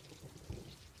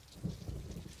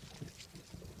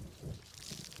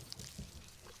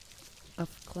 Of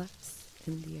clefts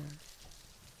in the earth.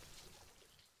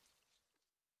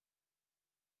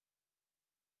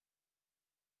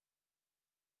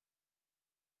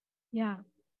 Yeah.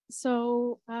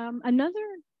 So another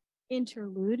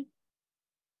interlude.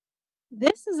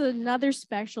 This is another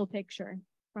special picture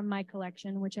from my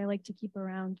collection, which I like to keep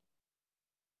around.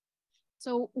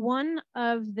 So one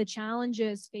of the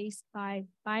challenges faced by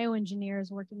bioengineers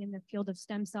working in the field of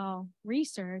stem cell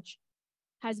research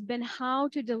has been how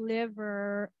to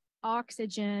deliver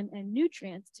oxygen and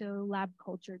nutrients to lab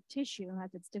cultured tissue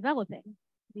as it's developing.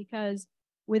 Because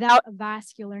without a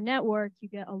vascular network, you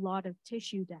get a lot of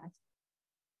tissue death.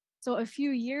 So a few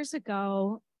years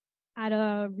ago, at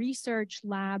a research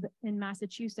lab in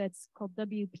Massachusetts called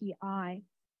WPI,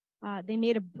 they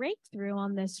made a breakthrough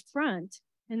on this front.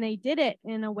 And they did it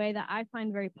in a way that I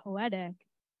find very poetic,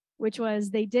 which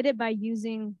was they did it by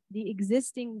using the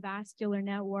existing vascular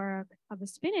network of a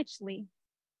spinach leaf.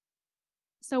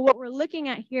 So what we're looking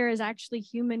at here is actually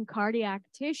human cardiac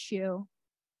tissue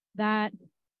that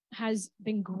has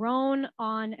been grown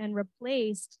on and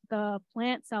replaced the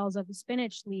plant cells of the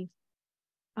spinach leaf.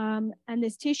 And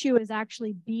this tissue is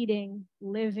actually beating,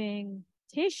 living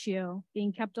tissue,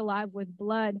 being kept alive with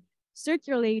blood,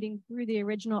 circulating through the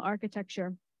original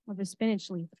architecture of a spinach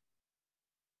leaf.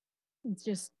 It's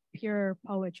just pure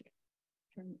poetry.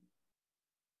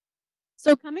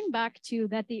 So coming back to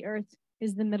that the earth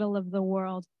is the middle of the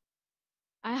world,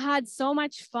 I had so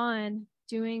much fun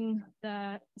doing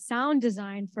the sound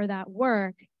design for that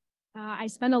work. I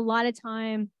spent a lot of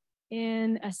time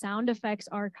in a sound effects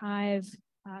archive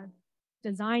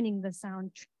designing the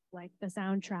sound, like the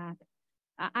soundtrack.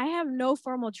 I have no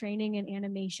formal training in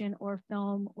animation or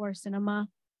film or cinema,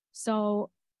 so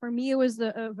for me it was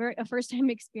a first time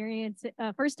experience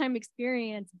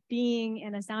being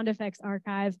in a sound effects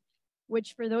archive,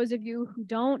 which for those of you who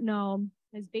don't know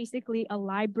is basically a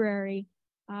library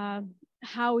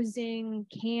housing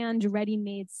canned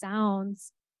ready-made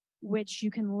sounds, which you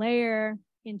can layer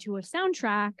into a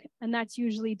soundtrack, and that's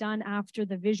usually done after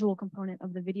the visual component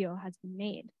of the video has been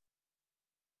made.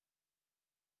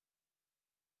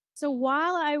 So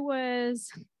while I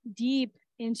was deep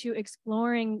into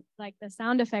exploring like the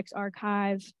sound effects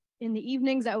archive, in the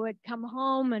evenings I would come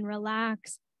home and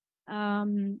relax,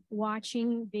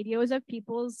 watching videos of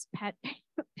people's pet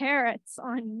parrots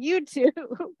on YouTube.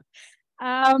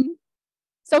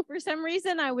 So for some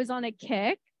reason I was on a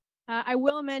kick. I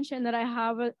will mention that I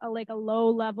have a low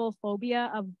level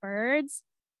phobia of birds.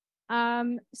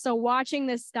 So watching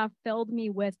this stuff filled me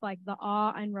with like the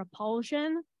awe and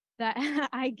repulsion that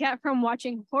I get from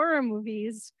watching horror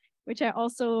movies, which I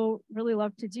also really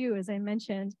love to do, as I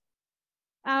mentioned.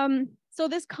 So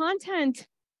this content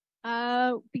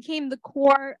became the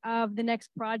core of the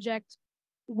next project,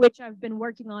 which I've been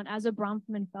working on as a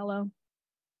Bronfman Fellow,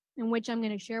 and which I'm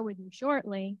going to share with you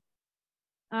shortly.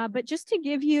 But just to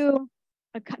give you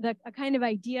a kind of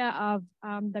idea of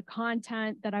the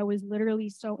content that I was literally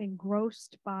so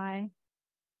engrossed by,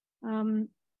 I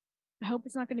hope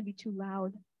it's not going to be too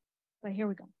loud, but here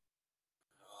we go.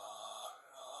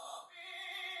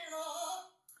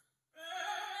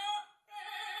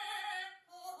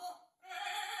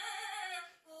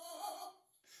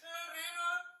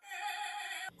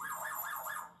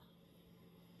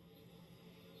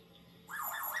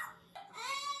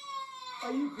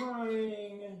 Are you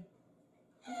crying?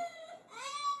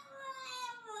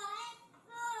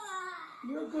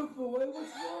 You're good boy. What's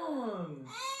wrong?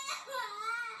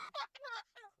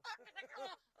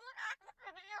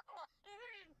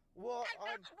 Well,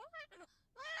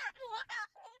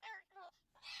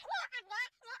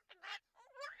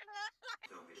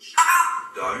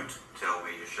 Don't tell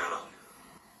me to shut up.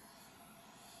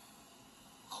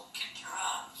 I'll kick your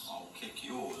ass. I'll kick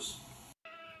yours.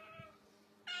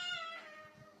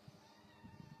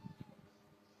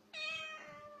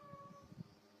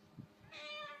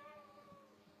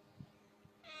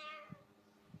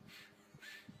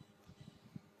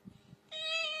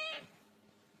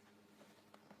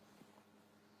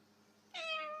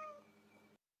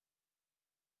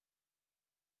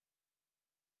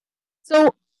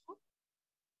 So,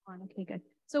 okay, good.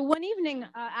 So one evening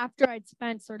after I'd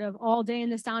spent sort of all day in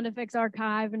the sound effects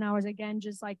archive, and I was again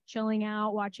just like chilling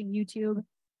out, watching YouTube,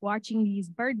 watching these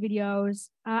bird videos,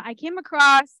 I came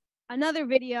across another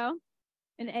video,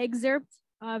 an excerpt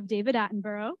of David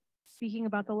Attenborough speaking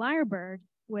about the lyrebird,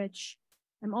 which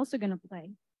I'm also going to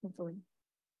play, hopefully.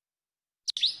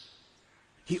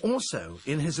 he also,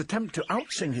 in his attempt to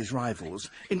outsing his rivals,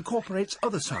 incorporates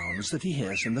other sounds that he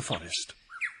hears in the forest.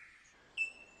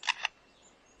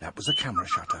 That was a camera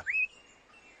shutter.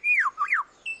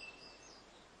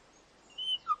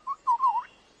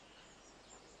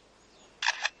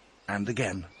 And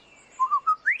again.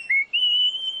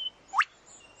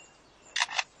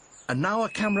 And now a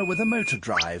camera with a motor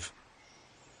drive.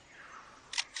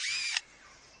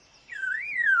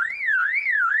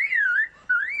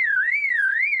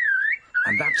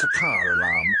 And that's a car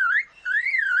alarm.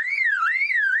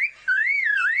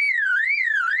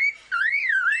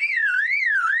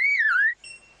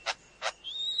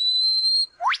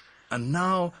 And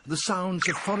now the sounds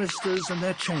of foresters and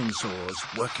their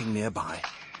chainsaws working nearby.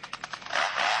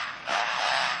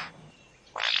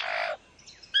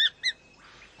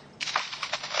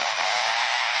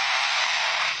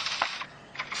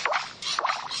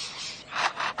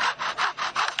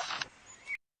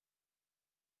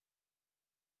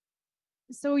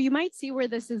 So you might see where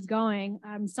this is going.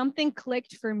 Something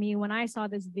clicked for me when I saw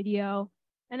this video.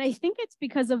 And I think it's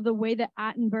because of the way that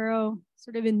Attenborough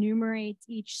sort of enumerates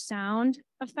each sound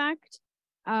effect.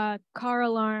 Car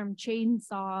alarm,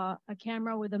 chainsaw, a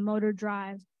camera with a motor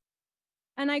drive.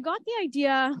 And I got the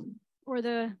idea or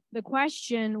the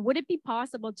question, would it be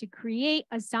possible to create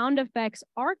a sound effects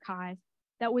archive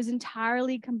that was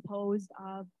entirely composed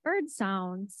of bird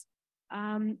sounds?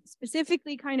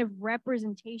 Specifically kind of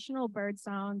representational bird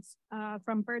sounds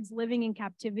from birds living in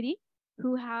captivity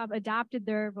who have adapted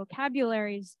their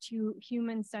vocabularies to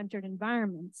human-centered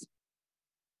environments.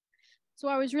 So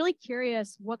I was really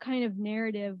curious what kind of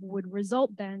narrative would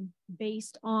result then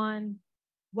based on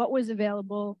what was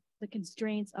available, the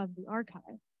constraints of the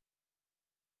archive.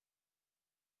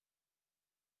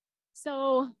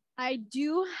 So I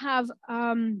do have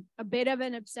a bit of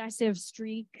an obsessive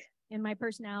streak in my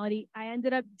personality. I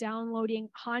ended up downloading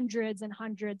hundreds and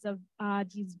hundreds of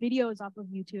these videos off of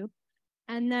YouTube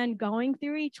and then going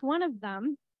through each one of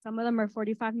them. Some of them are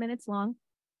 45 minutes long,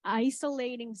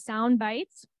 isolating sound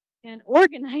bites and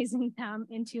organizing them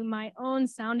into my own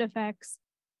sound effects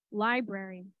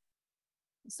library.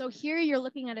 So here you're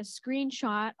looking at a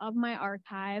screenshot of my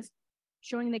archive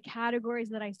showing the categories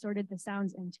that I sorted the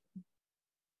sounds into.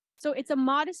 So it's a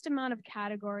modest amount of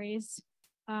categories,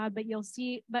 but you'll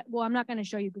see, well, I'm not going to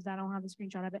show you because I don't have a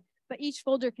screenshot of it, but each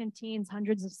folder contains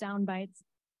hundreds of sound bites.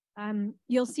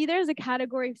 You'll see there's a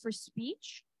category for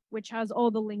speech, which has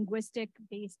all the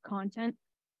linguistic-based content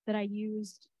that I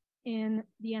used in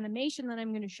the animation that I'm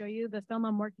going to show you, the film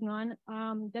I'm working on,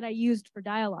 that I used for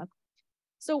dialogue.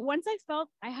 So once I felt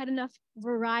I had enough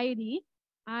variety,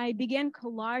 I began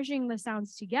collaging the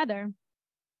sounds together,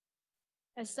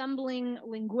 assembling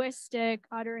linguistic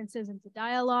utterances into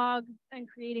dialogue, and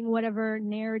creating whatever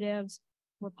narratives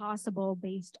were possible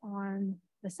based on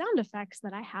the sound effects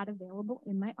that I had available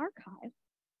in my archive.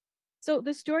 So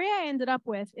the story I ended up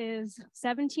with is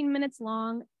 17 minutes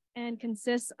long and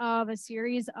consists of a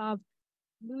series of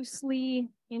loosely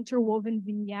interwoven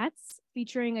vignettes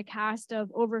featuring a cast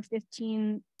of over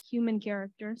 15 human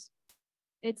characters.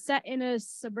 It's set in a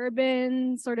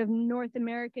suburban sort of North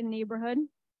American neighborhood,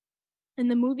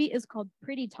 and the movie is called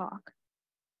Pretty Talk.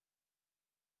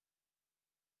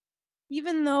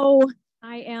 Even though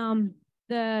I am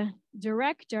the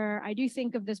director, I do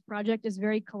think of this project as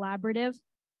very collaborative.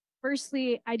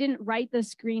 Firstly, I didn't write the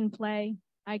screenplay.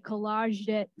 I collaged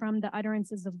it from the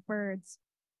utterances of birds.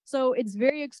 So it's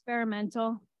very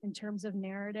experimental in terms of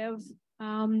narrative.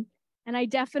 And I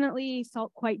definitely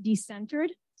felt quite decentered,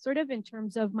 sort of in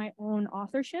terms of my own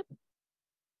authorship.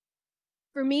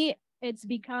 For me, it's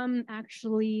become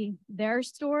actually their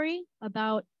story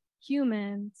about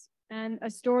humans, and a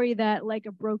story that, like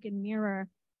a broken mirror,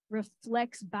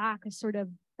 reflects back a sort of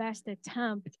best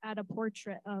attempt at a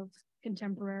portrait of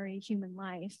contemporary human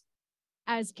life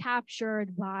as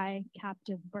captured by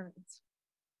captive birds.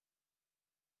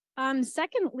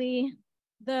 Secondly,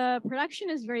 the production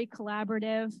is very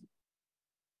collaborative.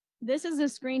 This is a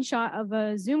screenshot of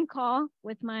a Zoom call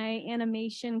with my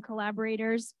animation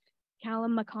collaborators,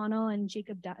 Callum McConnell and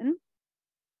Jacob Dutton.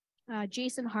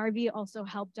 Jason Harvey also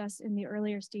helped us in the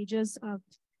earlier stages of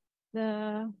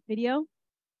the video.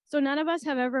 So none of us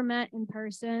have ever met in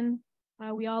person.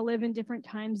 We all live in different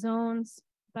time zones,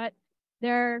 but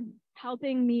they're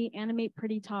helping me animate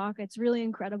Pretty Talk. It's really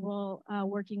incredible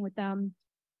working with them,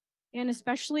 and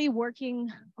especially working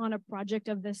on a project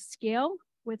of this scale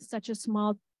with such a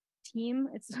small team.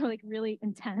 It's like really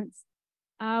intense.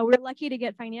 We're lucky to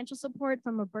get financial support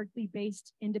from a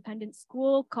Berkeley-based independent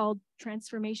school called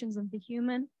Transformations of the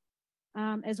Human,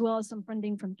 as well as some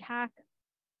funding from CAC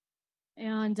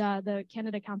and the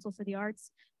Canada Council for the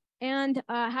Arts. And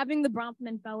having the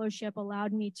Bronfman Fellowship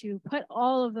allowed me to put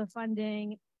all of the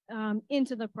funding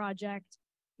into the project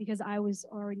because I was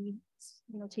already,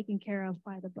 taken care of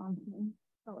by the Bronfman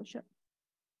Fellowship.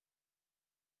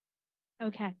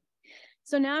 Okay,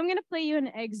 so now I'm gonna play you an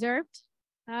excerpt.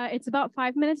 It's about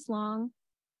 5 minutes long.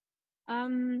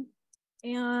 And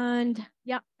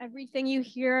yeah, everything you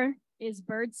hear is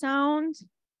bird sound.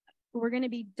 We're gonna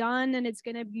be done and it's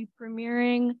gonna be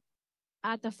premiering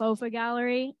at the FOFA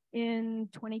Gallery in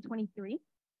 2023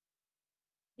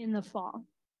 in the fall.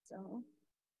 So,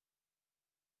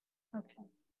 okay.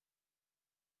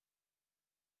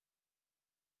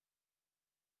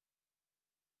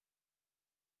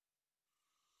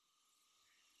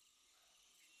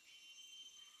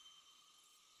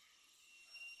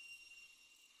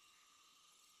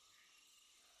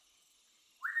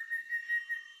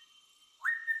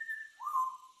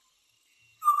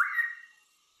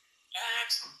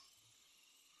 Max!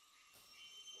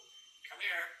 Come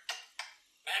here.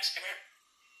 Max, come here.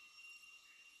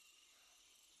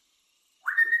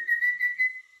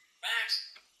 Max!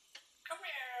 Come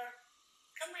here.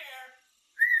 Come here.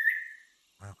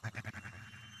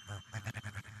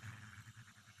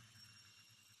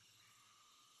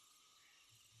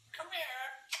 Come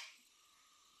here.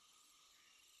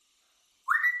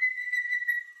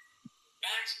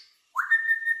 Max!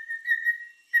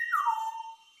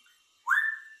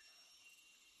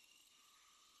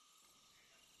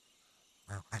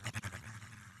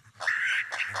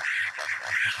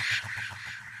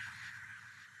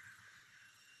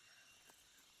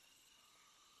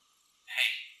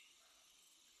 Hey.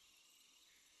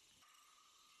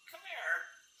 Come here.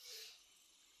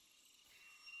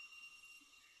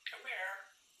 Come here.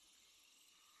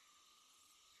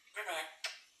 Come here, Max.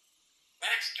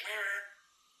 Max, come here.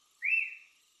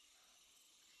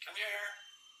 Come here.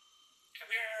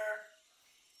 Come here.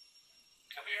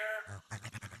 Come here.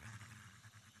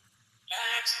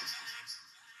 Max.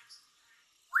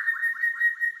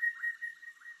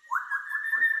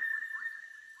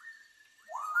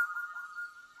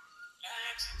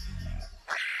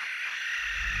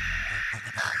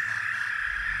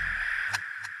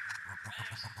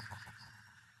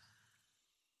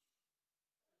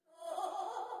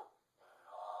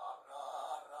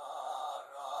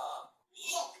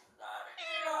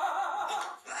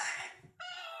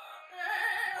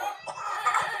 Look.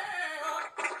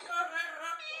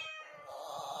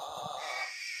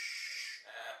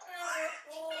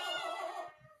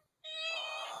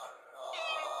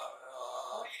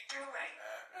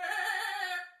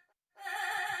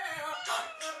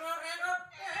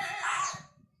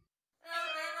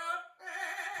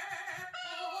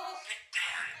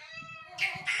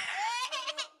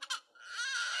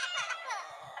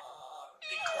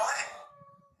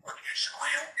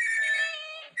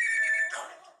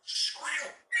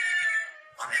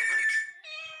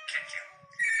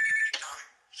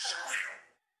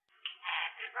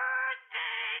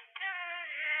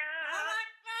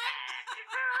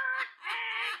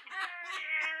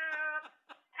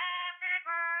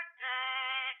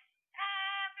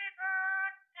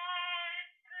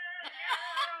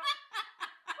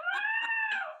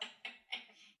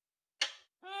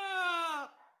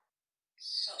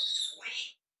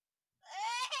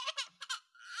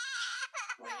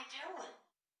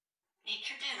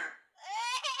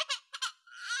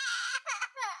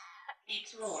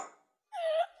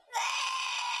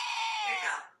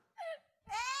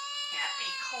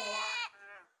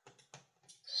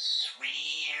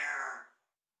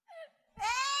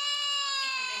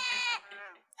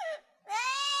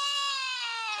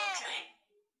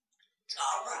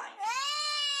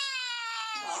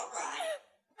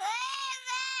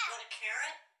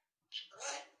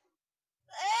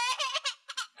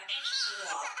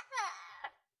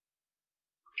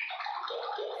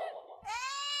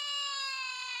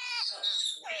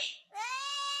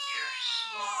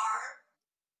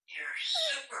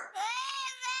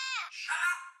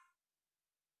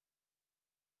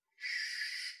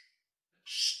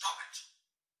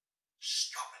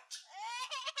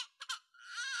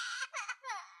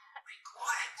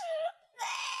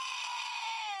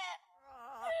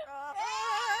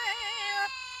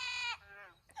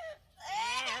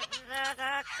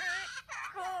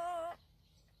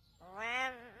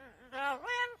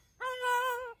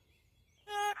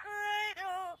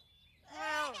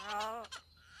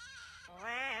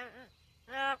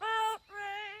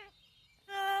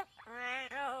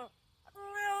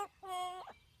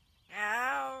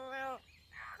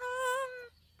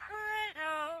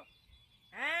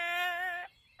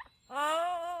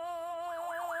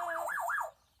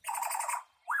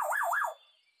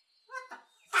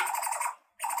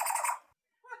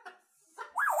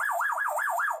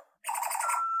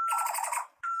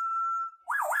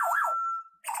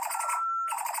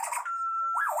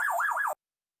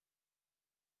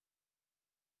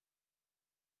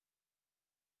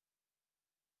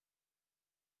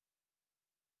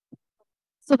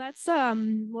 So that's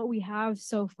what we have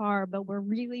so far, but we're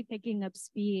really picking up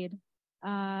speed.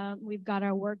 We've got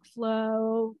our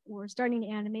workflow. We're starting to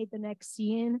animate the next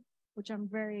scene, which I'm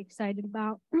very excited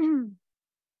about.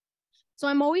 So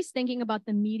I'm always thinking about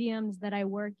the mediums that I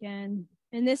work in.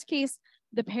 In this case,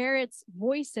 the parrots'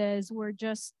 voices were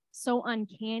just so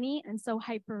uncanny and so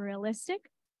hyper realistic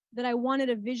that I wanted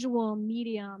a visual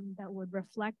medium that would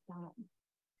reflect that.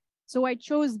 So I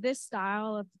chose this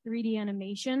style of 3D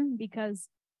animation because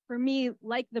for me,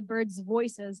 like the birds'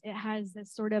 voices, it has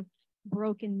this sort of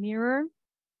broken mirror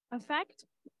effect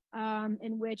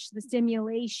in which the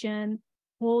simulation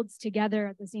holds together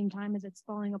at the same time as it's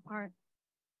falling apart.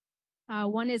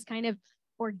 One is kind of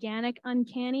organic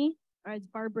uncanny, or as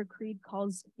Barbara Creed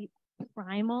calls the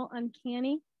primal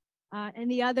uncanny.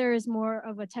 And the other is more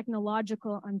of a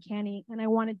technological uncanny, and I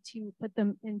wanted to put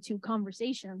them into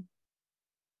conversation.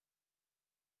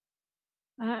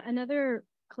 Another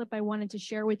clip I wanted to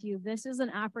share with you. This is an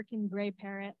African gray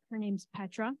parrot. Her name's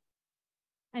Petra.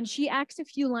 And she acts a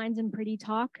few lines in Pretty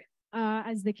Talk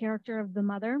as the character of the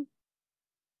mother.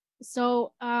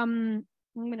 So I'm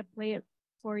going to play it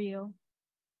for you.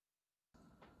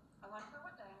 Alexa,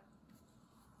 what day?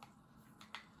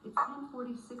 It's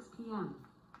 10:46 p.m.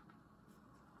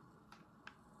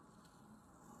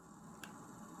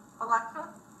 Alexa,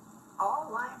 all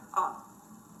lights off.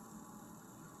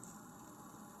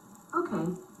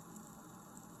 Okay.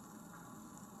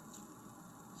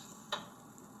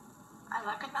 I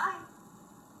love good night.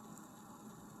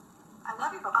 I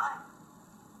love you, bye-bye.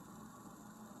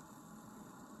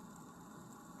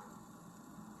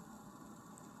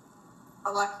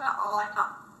 Alexa, all lights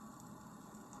on.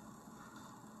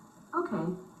 Okay.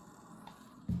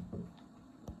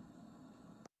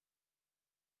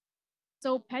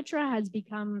 So Petra has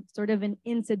become sort of an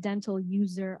incidental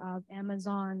user of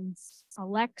Amazon's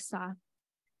Alexa.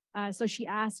 So she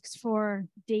asks for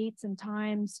dates and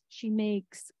times. She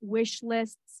makes wish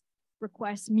lists,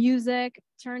 requests music,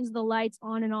 turns the lights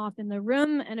on and off in the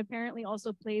room, and apparently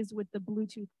also plays with the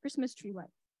Bluetooth Christmas tree light.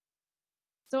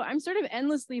 So I'm sort of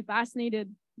endlessly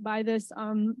fascinated by this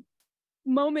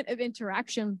moment of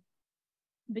interaction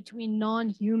between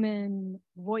non-human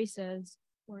voices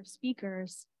or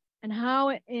speakers, and how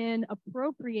in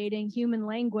appropriating human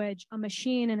language, a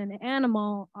machine and an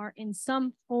animal are in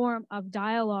some form of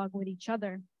dialogue with each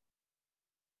other.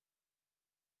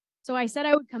 So I said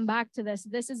I would come back to this.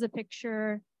 This is a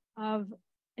picture of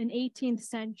an 18th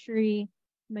century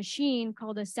machine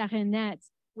called a Serenette,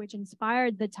 which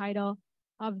inspired the title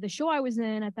of the show I was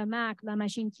in at the MAC, La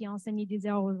Machine qui enseigne des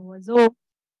airs aux oiseaux,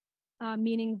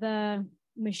 meaning the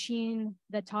machine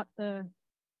that taught the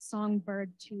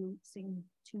songbird to sing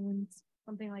tunes,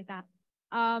 something like that.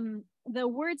 The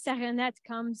word serenette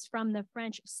comes from the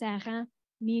French serin,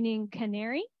 meaning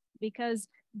canary, because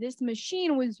this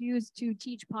machine was used to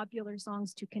teach popular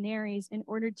songs to canaries in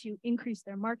order to increase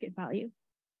their market value.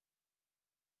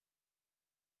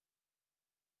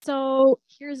 So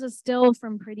here's a still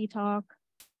from Pretty Talk.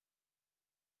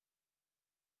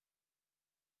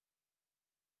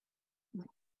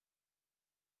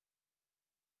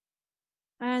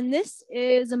 And this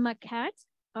is a maquette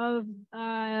of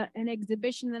an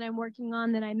exhibition that I'm working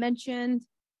on that I mentioned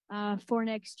for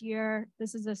next year.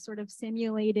 This is a sort of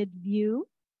simulated view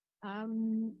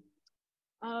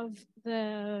of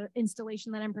the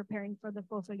installation that I'm preparing for the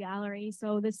Fofa Gallery.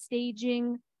 So the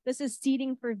staging, this is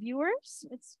seating for viewers.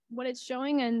 It's what it's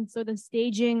showing. And so the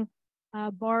staging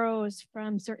borrows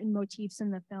from certain motifs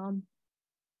in the film.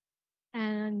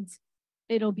 And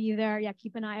it'll be there. Yeah,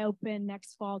 keep an eye open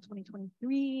next fall,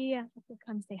 2023.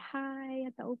 Come say hi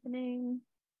at the opening.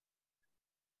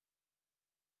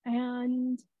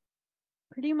 And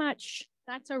pretty much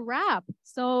that's a wrap.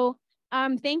 So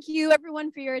thank you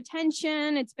everyone for your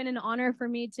attention. It's been an honor for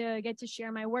me to get to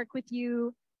share my work with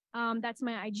you. That's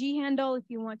my IG handle if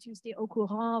you want to stay au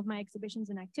courant of my exhibitions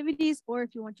and activities, or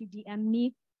if you want to DM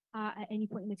me at any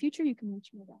point in the future, you can reach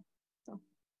me there. So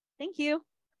thank you.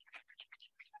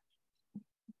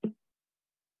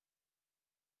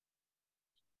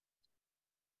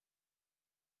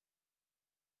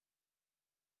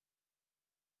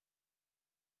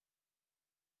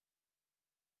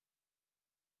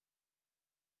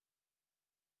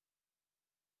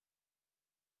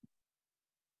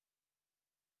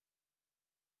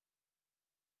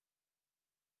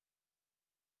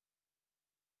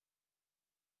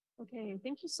 Okay,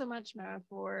 thank you so much, Mara,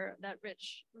 for that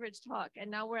rich talk.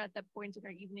 And now we're at the point in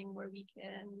our evening where we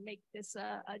can make this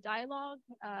a dialogue.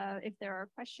 If there are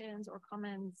questions or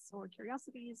comments or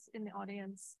curiosities in the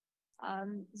audience,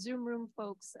 Zoom room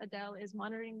folks, Adele is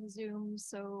monitoring the Zoom,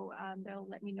 so they'll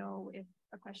let me know if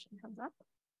a question comes up.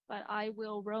 but I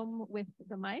will roam with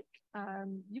the mic.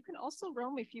 You can also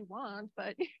roam if you want,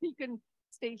 but you can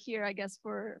stay here, I guess,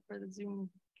 for the Zoom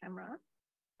camera.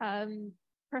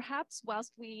 Perhaps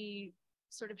whilst we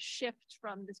sort of shift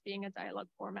from this being a dialogue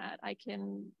format, I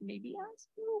can maybe ask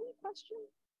you a question.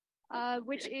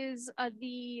 Which is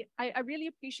I really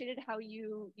appreciated how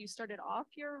you started off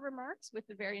your remarks with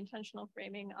the very intentional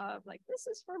framing of like, this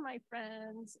is for my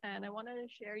friends, and I want to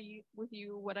share with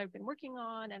you what I've been working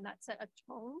on, and that set a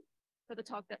tone for the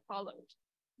talk that followed.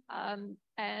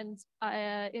 And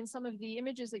in some of the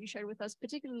images that you shared with us,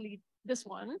 particularly this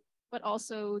one, but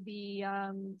also the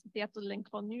Théâtre de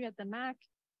l'Inconnu at the MAC,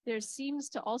 there seems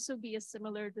to also be a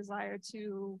similar desire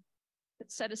to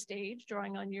set a stage,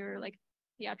 drawing on your like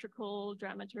theatrical,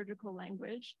 dramaturgical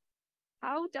language.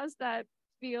 How does that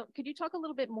feel? Could you talk a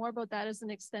little bit more about that as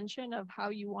an extension of how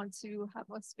you want to have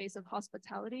a space of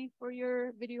hospitality for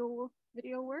your video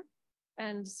work,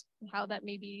 and how that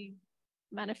maybe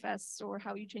manifests or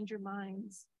how you change your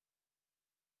minds?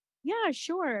 Yeah,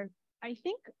 sure. I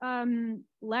think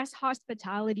less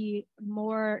hospitality,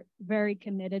 more very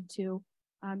committed to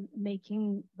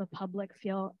making the public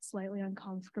feel slightly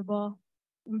uncomfortable.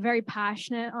 I'm very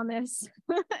passionate on this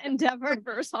endeavor.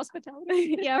 Reverse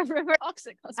hospitality. Yeah, reverse.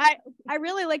 Toxic hospitality. I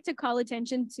really like to call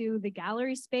attention to the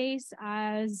gallery space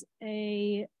as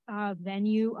a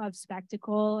venue of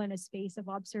spectacle and a space of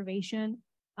observation.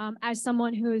 As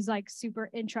someone who is like super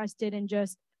interested in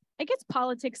just, I guess,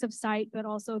 politics of sight, but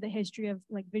also the history of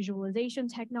like visualization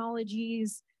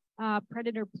technologies,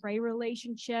 predator-prey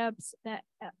relationships, the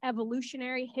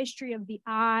evolutionary history of the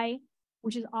eye,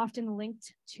 which is often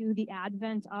linked to the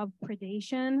advent of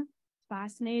predation.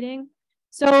 Fascinating.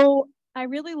 So I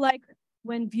really like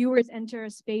when viewers enter a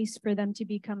space for them to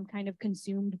become kind of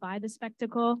consumed by the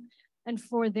spectacle, and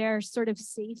for their sort of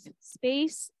safe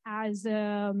space as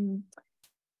a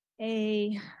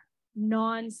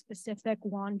non-specific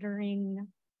wandering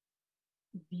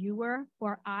viewer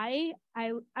or I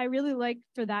really like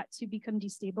for that to become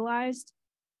destabilized.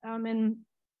 And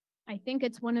I think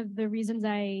it's one of the reasons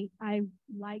I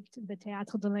liked the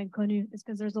Théâtre de l'Inconnu, is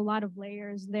because there's a lot of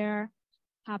layers there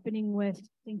happening with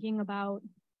thinking about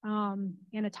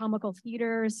anatomical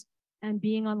theaters and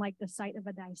being on like the site of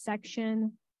a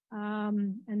dissection,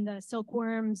 and the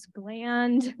silkworm's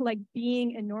gland like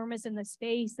being enormous in the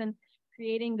space and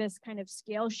creating this kind of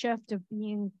scale shift of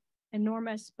being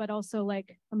enormous, but also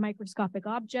like a microscopic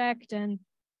object. And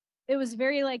it was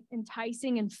very like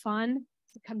enticing and fun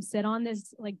to come sit on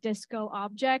this like disco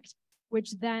object,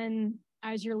 which then,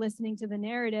 as you're listening to the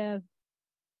narrative,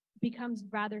 becomes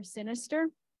rather sinister.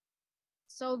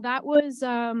 So that was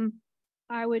that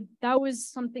was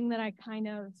something that I kind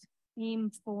of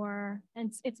aimed for,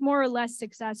 and it's more or less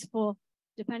successful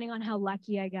depending on how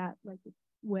lucky I got like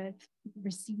with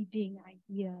receiving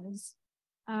ideas.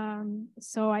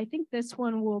 So I think this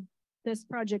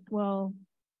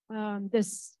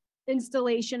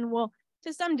installation will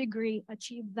to some degree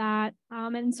achieve that.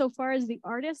 And so far as the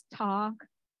artist talk,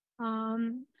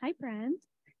 hi Brent.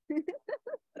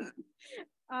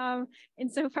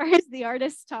 Insofar as the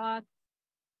artist talk,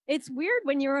 it's weird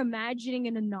when you're imagining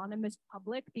an anonymous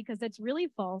public, because it's really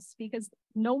false, because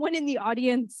no one in the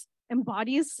audience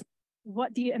embodies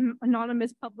what the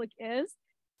anonymous public is.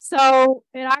 So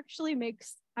it actually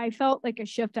I felt like a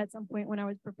shift at some point when I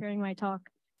was preparing my talk,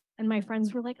 and my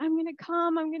friends were like, I'm going to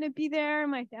come, I'm going to be there.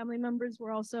 And my family members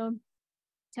were also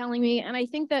telling me. And I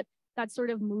think that sort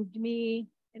of moved me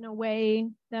in a way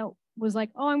that was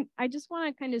like, oh, I just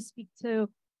want to kind of speak to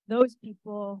those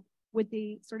people with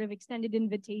the sort of extended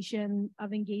invitation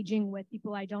of engaging with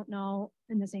people I don't know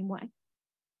in the same way.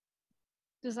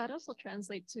 Does that also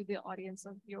translate to the audience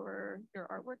of your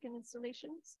artwork and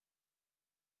installations?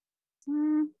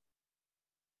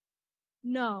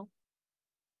 No.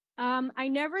 I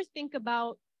never think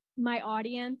about my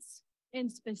audience in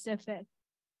specific.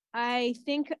 I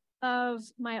think of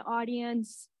my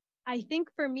audience. I think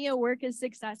for me, a work is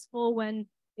successful when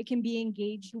it can be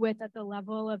engaged with at the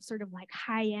level of sort of like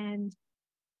high-end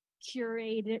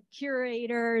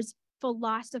curators,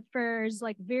 philosophers,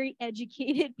 like very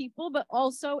educated people, but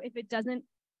also if it doesn't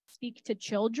speak to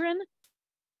children,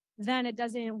 then it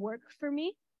doesn't work for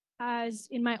me as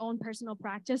in my own personal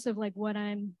practice of like what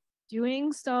I'm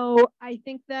doing. So I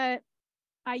think that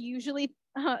I usually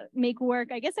make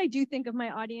work. I guess I do think of my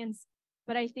audience,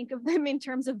 but I think of them in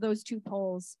terms of those two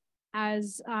poles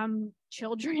as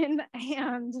children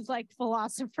and like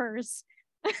philosophers.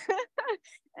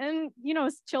 And, you know,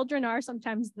 children are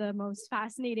sometimes the most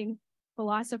fascinating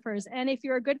philosophers. And if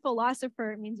you're a good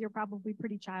philosopher, it means you're probably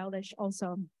pretty childish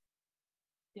also.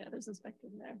 Yeah, there's a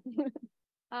spectrum there.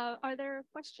 Are there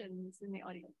questions in the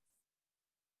audience?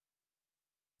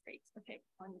 Great. Okay.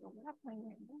 On the left, my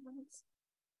moments.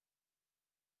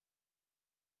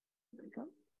 There we go.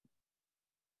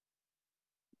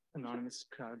 Anonymous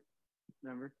crowd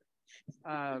member.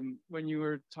 When you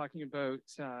were talking about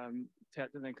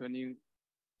Tatalenko, and you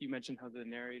mentioned how the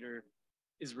narrator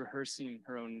is rehearsing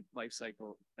her own life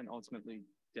cycle and ultimately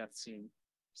death scene,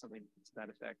 something to that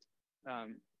effect.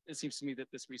 It seems to me that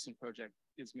this recent project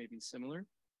is maybe similar,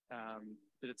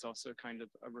 that it's also kind of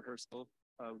a rehearsal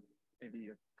of maybe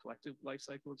a collective life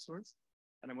cycle of sorts.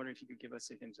 And I'm wondering if you could give us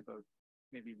a hint about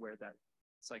maybe where that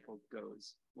cycle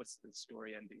goes. What's the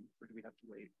story ending, or do we have to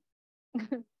wait?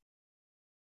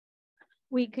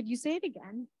 Wait, could you say it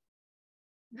again?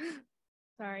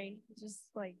 Sorry, just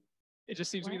like it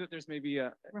just seems to me that there's maybe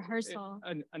a rehearsal,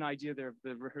 an idea there of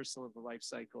the rehearsal of the life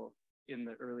cycle in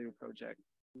the earlier project,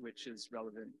 which is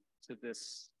relevant to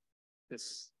this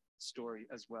story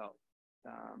as well.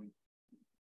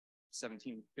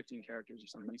 17, 15 characters or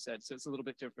something you said, so it's a little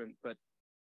bit different, but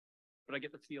I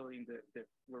get the feeling that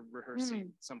we're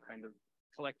rehearsing some kind of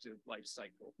collective life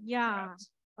cycle. Yeah. Perhaps.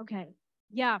 Okay.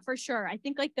 Yeah, for sure. I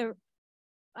think like the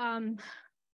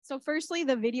so firstly,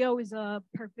 the video is a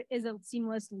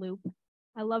seamless loop.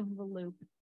 I love the loop.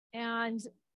 And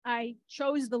I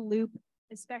chose the loop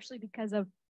especially because of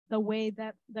the way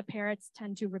that the parrots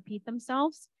tend to repeat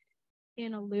themselves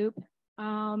in a loop.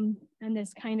 And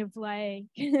this kind of like,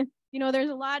 there's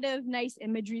a lot of nice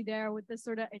imagery there with this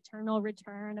sort of eternal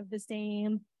return of the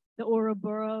same, the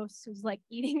Ouroboros who's like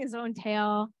eating his own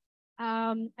tail.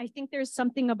 I think there's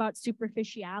something about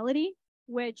superficiality,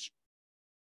 which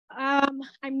I'm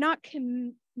not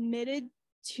committed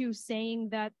to saying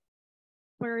that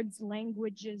birds'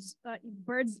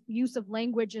 use of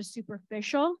language is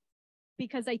superficial,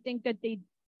 because I think that they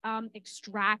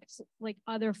extract like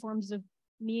other forms of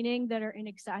meaning that are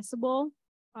inaccessible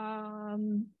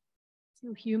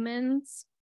to humans,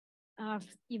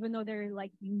 even though they're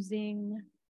like using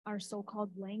our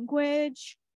so-called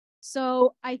language.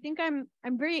 So I think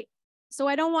so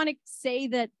I don't want to say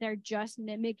that they're just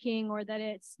mimicking or that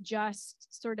it's just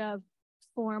sort of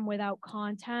form without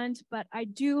content, but I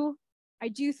do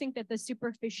think that the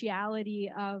superficiality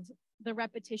of the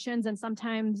repetitions and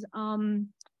sometimes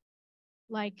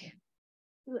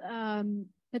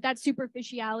that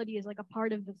superficiality is like a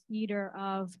part of the theater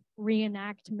of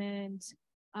reenactment,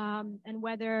 and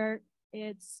whether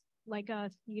it's like a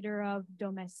theater of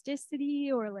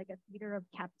domesticity or like a theater of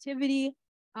captivity.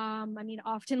 I mean,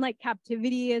 often like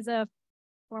captivity is a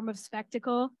form of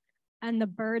spectacle, and the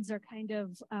birds are kind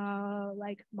of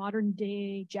like modern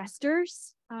day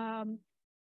jesters.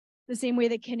 The same way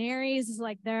that canaries is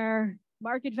like their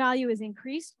market value is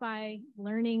increased by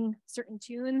learning certain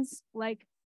tunes, like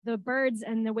the birds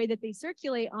and the way that they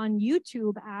circulate on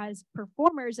YouTube as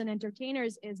performers and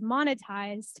entertainers is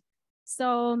monetized.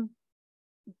 So,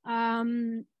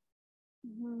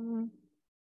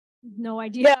 no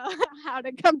idea how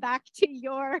to come back to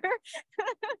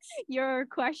your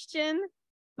question,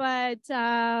 but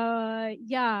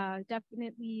yeah,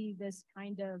 definitely this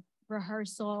kind of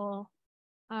rehearsal.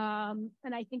 And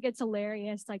I think it's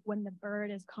hilarious, like when the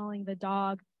bird is calling the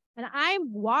dog. And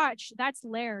that's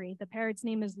Larry. The parrot's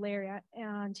name is Larry.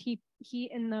 And he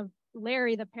in the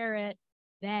Larry, the parrot,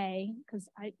 because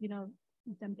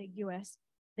it's ambiguous.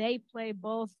 They play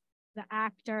both the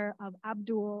actor of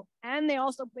Abdul and they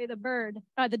also play the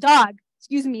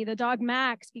dog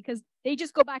Max, because they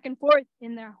just go back and forth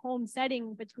in their home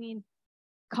setting between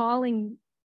calling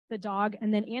the dog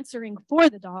and then answering for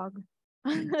the dog.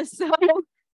 So,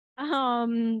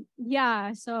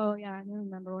 yeah. So yeah, I don't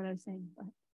remember what I was saying, but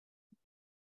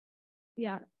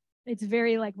yeah, it's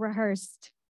very like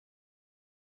rehearsed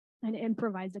and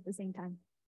improvised at the same time.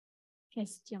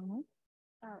 Question.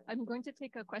 I'm going to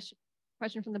take a question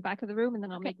from the back of the room, and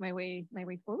then I'll make my way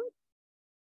forward.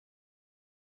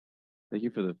 Thank you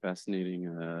for the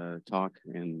fascinating talk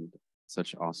and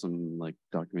such awesome like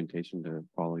documentation to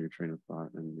follow your train of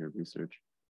thought and your research.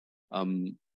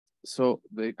 So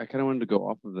I kind of wanted to go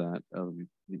off of that.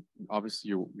 Obviously,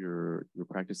 your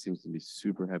practice seems to be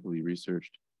super heavily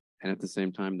researched, and at the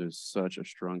same time, there's such a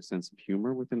strong sense of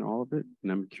humor within all of it.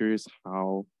 And I'm curious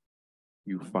how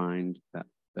you find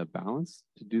the balance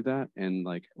to do that, and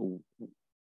like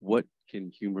what can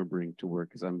humor bring to work?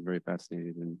 Because I'm very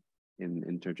fascinated in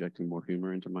interjecting more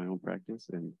humor into my own practice,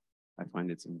 and I find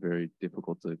it's very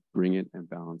difficult to bring it and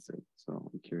balance it.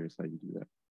 So I'm curious how you do that.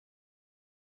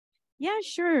 Yeah,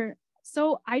 sure.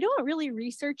 So I don't really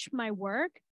research my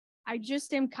work. I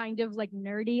just am kind of like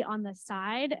nerdy on the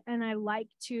side, and I like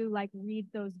to like read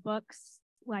those books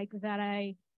like that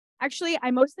I Actually,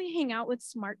 I mostly hang out with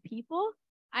smart people.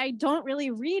 I don't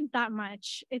really read that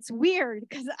much. It's weird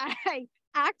because I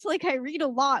act like I read a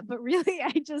lot, but really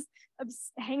I just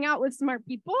hang out with smart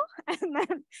people and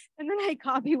then I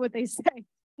copy what they say.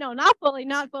 No, not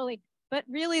fully. But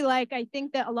really, like, I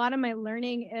think that a lot of my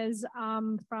learning is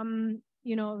from,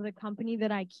 you know, the company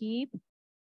that I keep.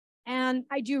 And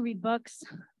I do read books,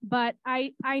 but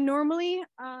I normally,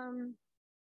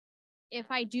 if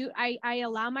I do, I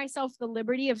allow myself the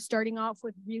liberty of starting off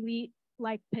with really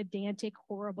like pedantic,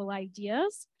 horrible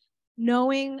ideas,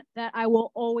 knowing that I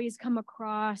will always come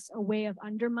across a way of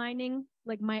undermining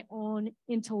like my own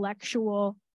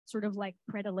intellectual sort of like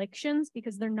predilections,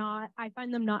 because I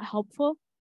find them not helpful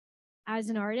as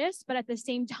an artist. But at the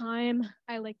same time,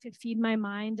 I like to feed my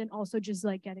mind and also just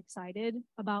like get excited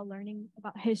about learning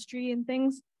about history and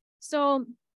things. So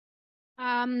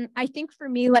I think for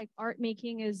me, like, art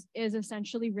making is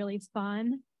essentially really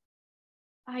fun.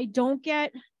 I don't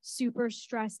get super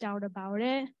stressed out about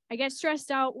it. I get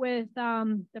stressed out with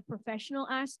the professional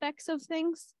aspects of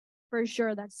things, for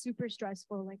sure. That's super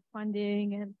stressful, like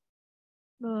funding and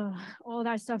all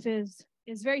that stuff is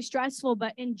very stressful.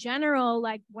 But in general,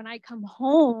 like when I come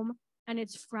home and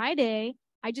it's Friday,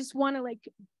 I just want to like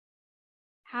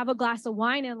have a glass of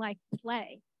wine and like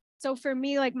play. So for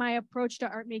me, like my approach to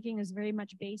art making is very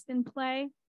much based in play.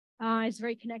 It's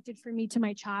very connected for me to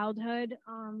my childhood,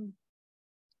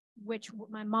 which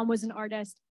my mom was an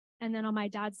artist. And then on my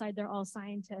dad's side, they're all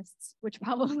scientists, which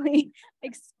probably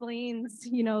explains,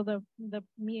 you know, the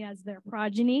me as their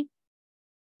progeny.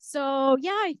 So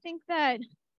yeah, I think that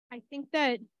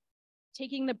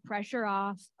taking the pressure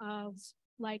off of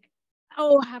like,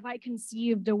 oh, have I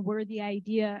conceived a worthy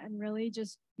idea, and really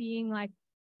just being like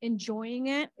enjoying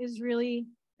it is really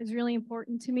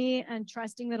important to me, and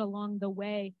trusting that along the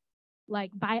way,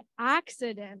 like by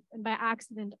accident and by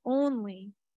accident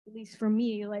only, at least for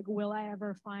me, like will I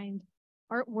ever find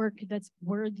artwork that's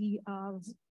worthy of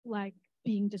like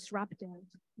being disruptive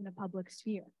in a public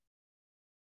sphere.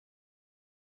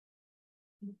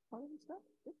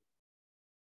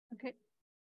 Okay,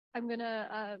 I'm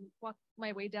gonna walk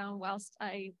my way down whilst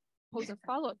I pose a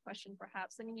follow-up question,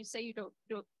 perhaps. I mean, you say you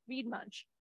don't read much,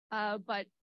 but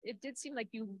it did seem like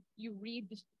you read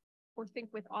or think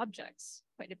with objects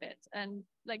quite a bit. And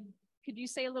like, could you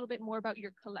say a little bit more about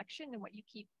your collection and what you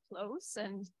keep close,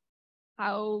 and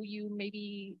how you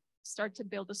maybe start to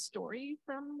build a story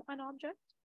from an object?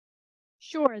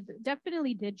 Sure,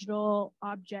 definitely digital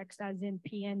objects, as in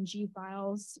PNG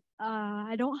files.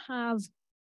 I don't have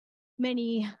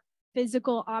many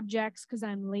physical objects because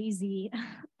I'm lazy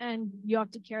and you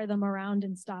have to carry them around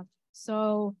and stuff.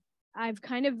 So I've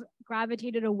kind of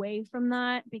gravitated away from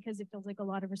that because it feels like a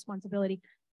lot of responsibility.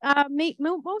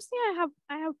 Mostly I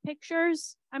have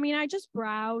pictures. I mean, I just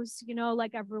browse, you know,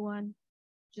 like everyone,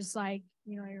 just like,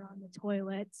 you know, you're on the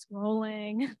toilet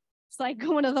scrolling. It's like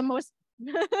one of the most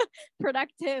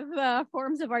productive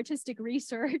forms of artistic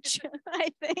research, I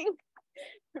think.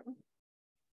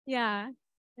 Yeah,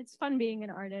 it's fun being an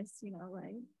artist, you know,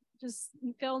 like just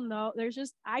you feel there's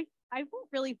just I don't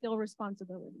really feel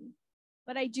responsibility,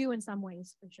 but I do in some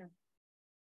ways for sure.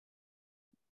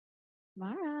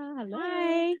 Mara, hello.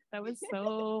 Hi. That was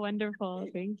so wonderful.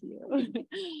 Thank you.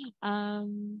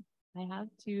 I have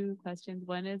two questions.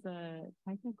 One is a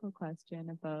technical question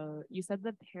about, you said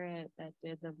the parrot that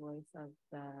did the voice of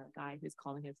the guy who's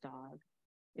calling his dog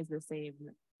is the same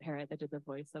parrot that did the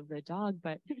voice of the dog,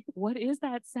 but what is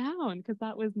that sound? Because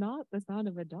that was not the sound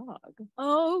of a dog.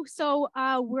 Oh, so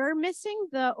we're missing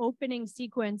the opening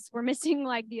sequence. We're missing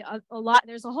like a lot.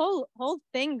 There's a whole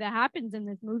thing that happens in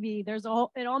this movie. There's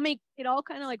it all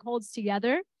kind of like holds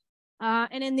together.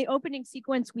 And in the opening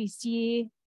sequence, we see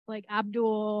like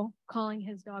Abdul calling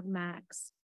his dog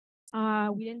Max.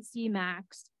 We didn't see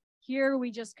Max. Here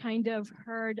we just kind of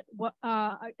heard what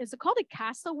is it called, a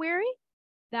cassowary?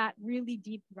 That really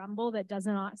deep rumble that does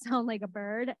not sound like a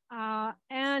bird.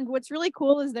 And what's really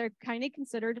cool is they're kind of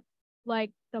considered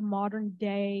like the modern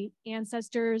day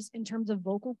ancestors in terms of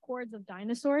vocal cords of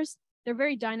dinosaurs. They're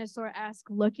very dinosaur-esque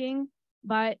looking,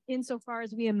 but insofar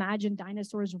as we imagine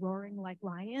dinosaurs roaring like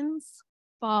lions,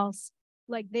 false.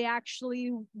 Like they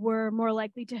actually were more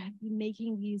likely to be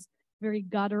making these very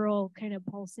guttural kind of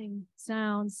pulsing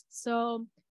sounds. So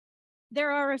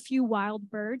there are a few wild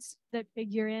birds that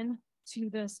figure in to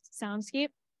the soundscape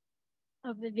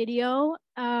of the video.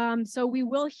 So we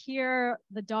will hear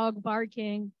the dog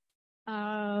barking,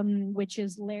 which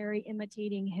is Larry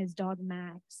imitating his dog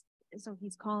Max. So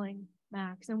he's calling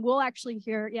Max, and we'll actually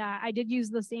hear, yeah, I did use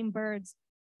the same birds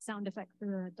sound effect for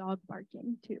the dog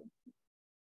barking too.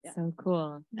 Yeah. So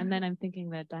cool. And then I'm thinking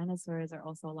that dinosaurs are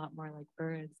also a lot more like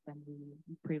birds than we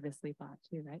previously thought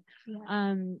too, right?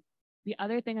 Yeah. The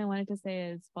other thing I wanted to say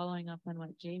is following up on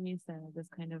what Jamie said, this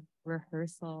kind of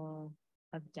rehearsal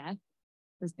of death.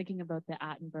 I was thinking about the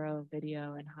Attenborough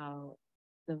video and how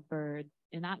the bird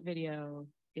in that video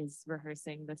is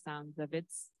rehearsing the sounds of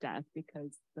its death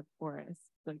because the forest,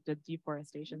 like the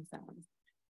deforestation sounds,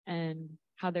 and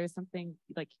how there's something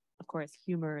like, of course,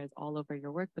 humor is all over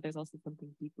your work, but there's also something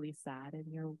deeply sad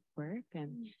in your work,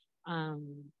 and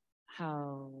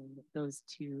how those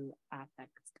two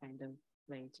affects kind of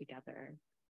play together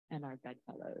and are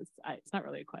bedfellows. It's not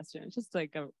really a question, it's just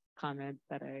like a comment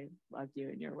that I loved you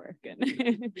in your work, and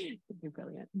you're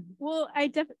brilliant. Well,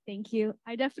 thank you.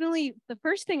 I definitely, the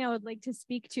first thing I would like to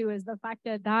speak to is the fact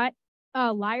that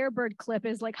lyrebird clip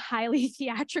is like highly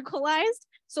theatricalized.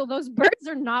 So those birds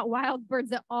are not wild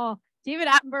birds at all. David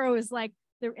Attenborough is like,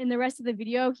 in the rest of the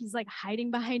video, he's like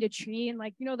hiding behind a tree, and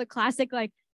like, you know, the classic,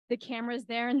 like the camera's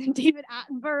there and then David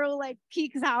Attenborough like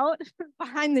peeks out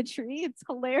behind the tree. It's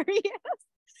hilarious.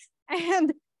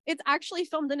 And it's actually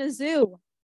filmed in a zoo.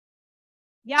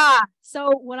 Yeah.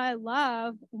 So what I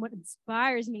love, what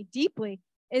inspires me deeply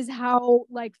is how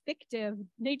like fictive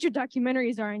nature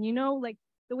documentaries are. And, you know, like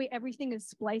the way everything is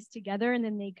spliced together and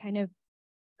then they kind of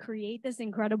create this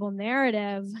incredible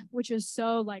narrative, which is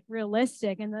so like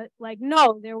realistic. And like,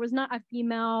 no, there was not a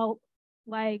female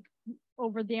like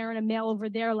over there and a male over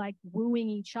there, like wooing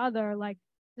each other. Like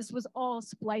this was all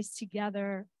spliced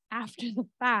together after the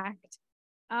fact.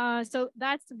 So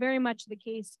that's very much the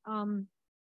case.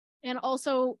 And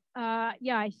also,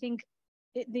 yeah, I think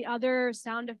the other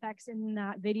sound effects in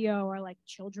that video are like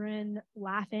children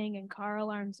laughing and car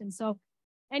alarms. And so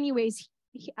anyways,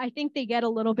 I think they get a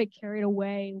little bit carried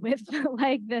away with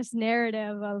like this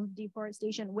narrative of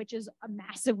deforestation, which is a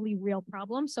massively real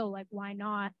problem. So like, why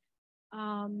not?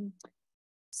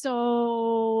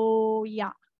 So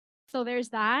yeah, so there's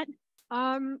that.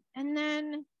 And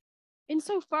then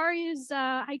insofar as,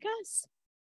 I guess,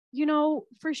 you know,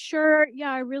 for sure,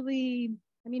 yeah, I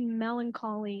mean,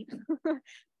 melancholy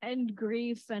and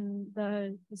grief and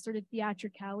the sort of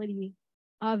theatricality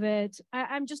of it.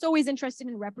 I'm just always interested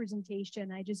in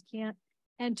representation. I just can't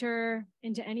enter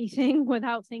into anything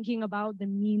without thinking about the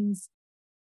means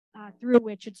through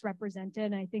which it's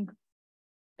represented. I think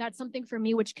that's something for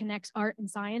me which connects art and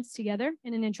science together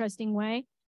in an interesting way,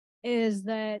 is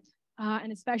that,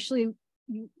 and especially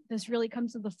this really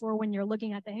comes to the fore when you're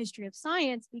looking at the history of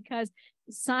science, because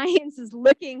science is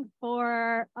looking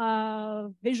for a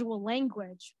visual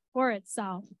language for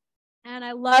itself. And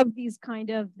I love these kind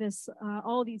of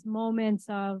all these moments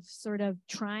of sort of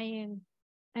trying,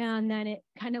 and then it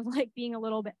kind of like being a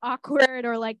little bit awkward,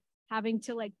 or like having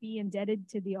to like be indebted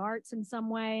to the arts in some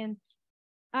way. And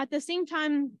at the same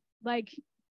time, like,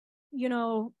 you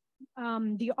know,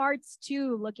 the arts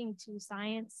too, looking to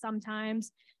science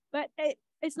sometimes. But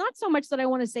it's not so much that I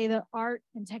want to say that art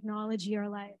and technology are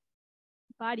like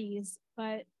buddies,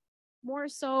 but more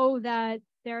so that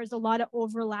there's a lot of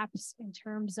overlaps in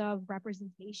terms of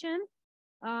representation.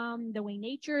 The way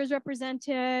nature is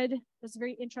represented, that's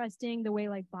very interesting. The way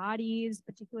like bodies,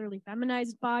 particularly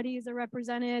feminized bodies, are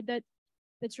represented,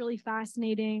 that's really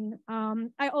fascinating.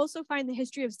 I also find the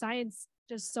history of science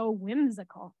just so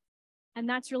whimsical. And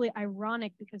that's really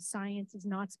ironic because science is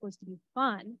not supposed to be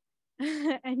fun.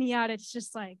 And yet it's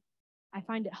just like, I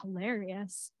find it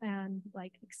hilarious and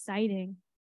like exciting,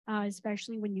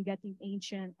 especially when you get these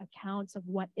ancient accounts of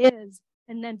what is.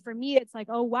 And then for me, it's like,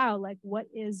 oh, wow, like what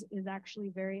is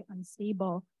actually very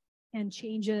unstable and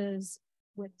changes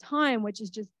with time, which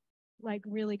is just like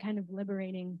really kind of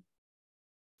liberating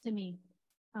to me.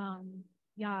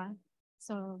 Yeah,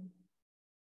 so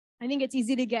I think it's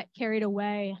easy to get carried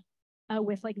away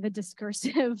with like the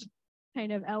discursive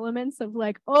kind of elements of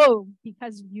like, oh,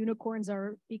 because unicorns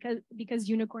are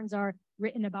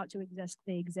written about to exist,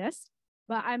 they exist.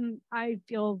 But I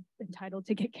feel entitled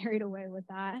to get carried away with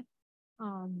that.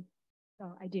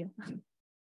 So I do.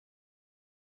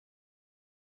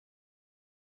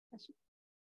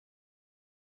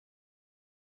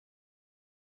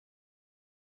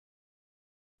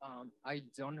 I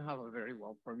don't have a very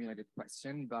well formulated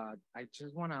question, but I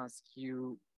just want to ask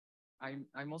you,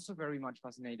 I'm also very much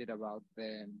fascinated about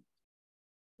the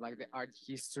art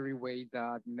history way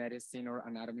that medicine or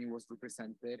anatomy was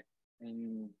represented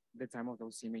in the time of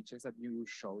those images that you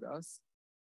showed us.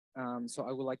 So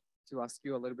I would like to ask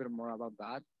you a little bit more about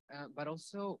that. But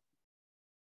also,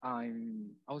 I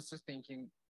was just thinking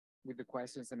with the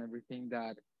questions and everything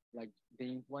that like the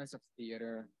influence of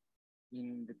theater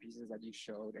in the pieces that you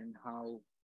showed, and how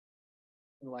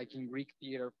like in Greek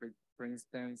theater, for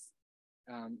instance,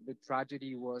 the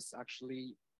tragedy was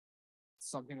actually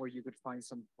something where you could find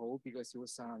some hope because it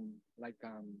was like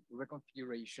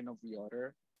reconfiguration of the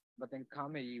order. But then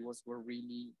comedy was where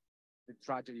really the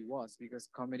tragedy was, because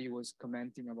comedy was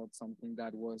commenting about something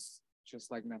that was just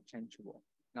like not changeable,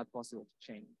 not possible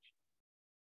to change.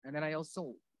 And then I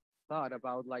also thought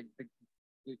about like the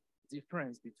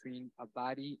difference between a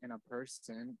body and a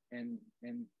person, and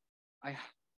I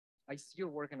I see your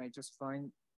work and I just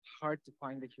find hard to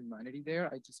find the humanity there.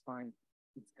 I just find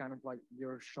it's kind of like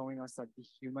you're showing us a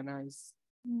dehumanized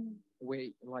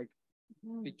way, like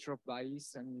picture of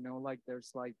bodies, and you know, like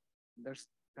there's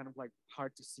kind of like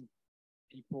hard to see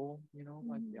people, you know,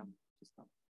 like yeah, just that.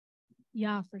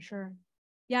 Yeah, for sure.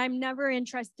 Yeah, I'm never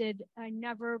interested. I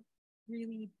never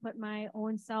really put my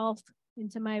own self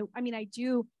into my, I mean, I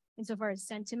do insofar as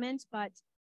sentiment, but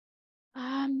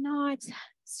I'm not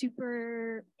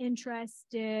super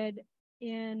interested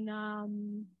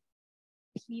in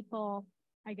people,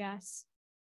 I guess,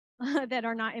 that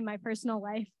are not in my personal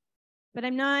life. But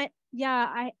I'm not,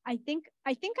 yeah, I think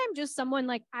I'm just someone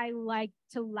like I like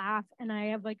to laugh, and I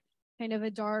have like kind of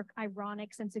a dark,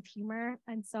 ironic sense of humor.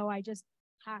 And so I just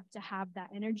have to have that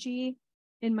energy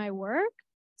in my work.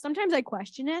 Sometimes I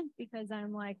question it because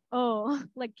I'm like, oh,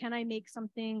 like, can I make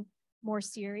something more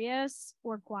serious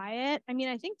or quiet? I mean,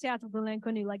 I think Teatro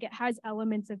Blanco, like, it has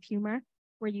elements of humor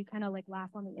where you kind of like laugh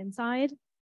on the inside.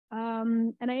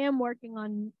 And I am working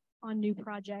on new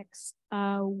projects,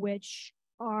 which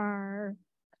are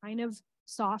kind of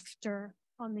softer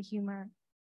on the humor.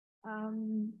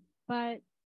 But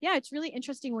yeah, it's really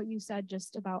interesting what you said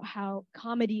just about how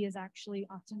comedy is actually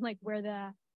often like where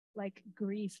the like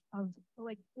grief of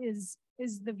like is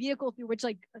the vehicle through which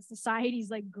like a society's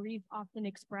like grief often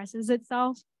expresses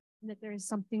itself, and that there's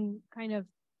something kind of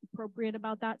appropriate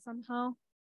about that somehow.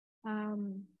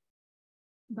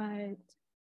 But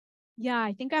yeah,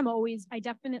 I think I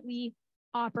definitely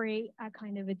operate at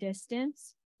kind of a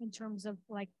distance in terms of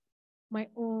like my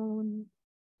own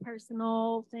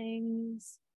personal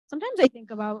things. Sometimes I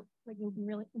think about like it would be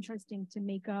really interesting to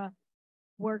make a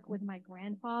work with my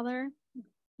grandfather,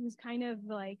 who's kind of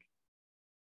like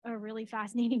a really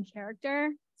fascinating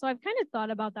character. So I've kind of thought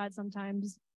about that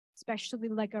sometimes, especially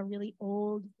like a really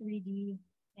old 3D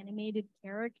animated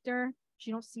character, which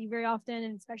you don't see very often,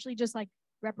 and especially just like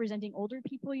representing older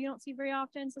people you don't see very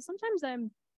often. So sometimes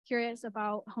I'm curious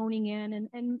about honing in,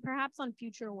 and perhaps on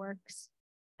future works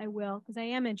I will, because I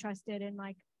am interested in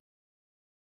like,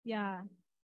 yeah,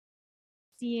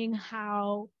 seeing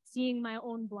my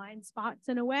own blind spots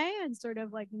in a way, and sort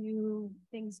of like new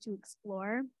things to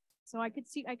explore. So I could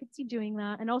see doing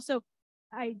that. And also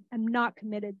I am not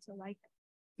committed to like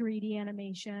 3D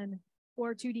animation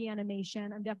or 2D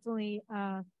animation. I'm definitely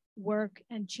work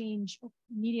and change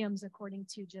mediums according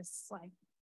to just like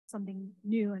something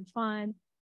new and fun,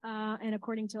 and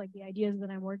according to like the ideas that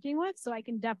I'm working with. So I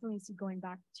can definitely see going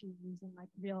back to using like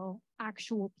real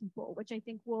actual people, which I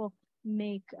think will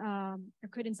make or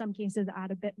could in some cases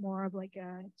add a bit more of like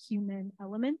a human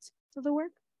element to the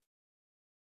work.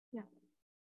 Yeah.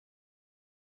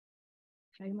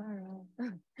 Hi,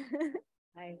 Mara.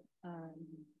 Hi.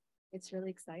 It's really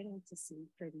exciting to see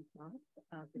pretty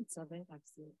bits of it. I've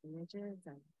seen images.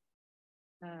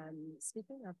 And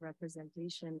speaking of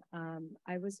representation,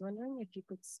 I was wondering if you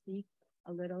could speak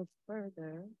a little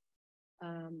further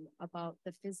about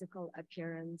the physical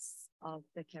appearance of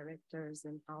the characters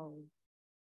and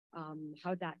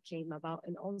how that came about,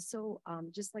 and also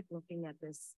just like looking at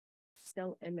this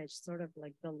still image, sort of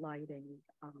like the lighting,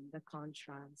 the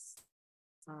contrast.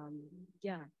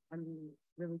 Yeah, I'm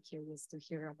really curious to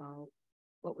hear about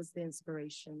what was the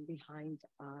inspiration behind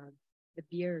the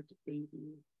beard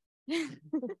baby.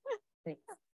 Thanks.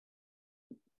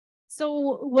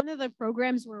 So one of the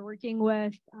programs we're working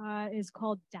with is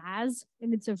called Daz,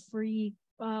 and it's a free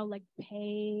like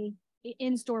pay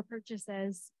in-store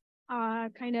purchases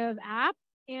kind of app.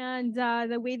 And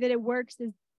the way that it works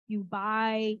is you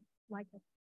buy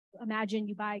imagine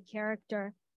you buy a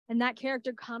character, and that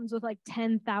character comes with like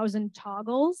 10,000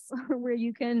 toggles where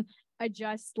you can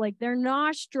adjust like their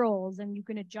nostrils, and you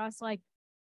can adjust like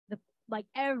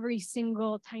every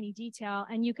single tiny detail,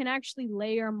 and you can actually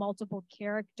layer multiple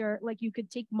character, like you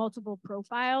could take multiple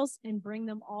profiles and bring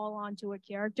them all onto a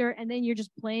character, and then you're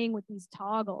just playing with these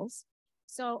toggles.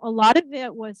 So a lot of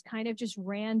it was kind of just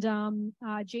random.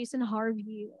 Jason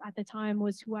Harvey at the time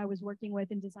was who I was working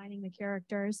with in designing the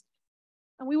characters.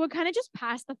 And we would kind of just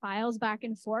pass the files back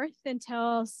and forth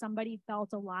until somebody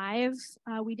felt alive.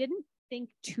 We didn't think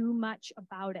too much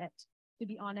about it, to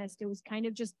be honest. It was kind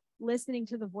of just listening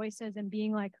to the voices and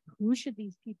being like, who should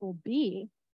these people be?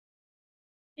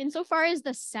 Insofar as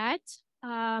the set,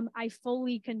 I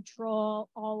fully control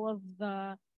all of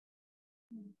the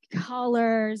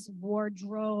colors,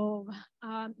 wardrobe.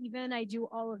 Even I do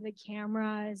all of the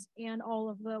cameras and all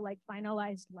of the like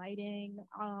finalized lighting.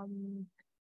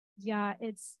 Yeah,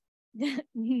 it's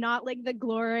not like the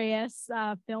glorious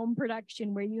film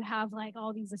production where you have like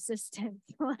all these assistants.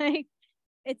 Like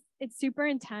it's super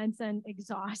intense and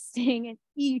exhausting, and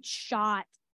each shot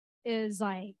is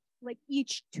like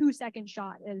each 2-second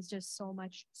shot is just so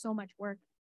much work.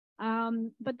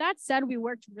 But that said, we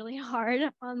worked really hard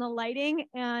on the lighting,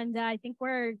 and I think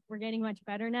we're getting much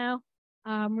better now.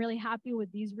 I'm really happy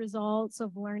with these results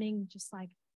of learning just like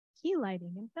key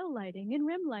lighting and fill lighting and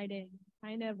rim lighting,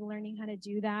 kind of learning how to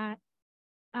do that.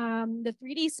 The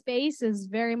 3D space is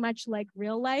very much like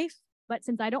real life, but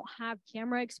since I don't have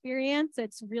camera experience,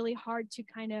 it's really hard to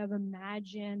kind of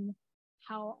imagine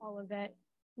how all of it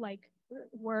like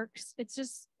works.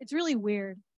 It's really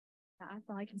weird. That's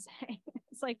all I can say.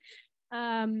 It's like,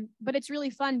 but it's really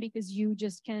fun because you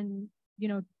just can,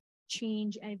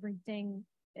 change everything,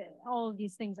 all of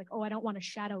these things like, oh, I don't want a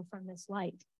shadow from this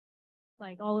light.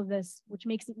 Like all of this, which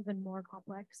makes it even more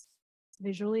complex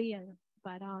visually.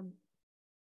 But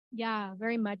yeah,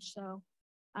 very much so.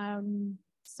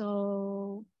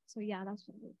 So yeah, that's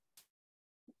what it is.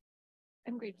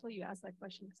 I'm grateful you asked that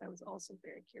question because I was also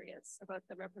very curious about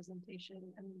the representation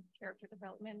and character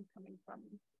development coming from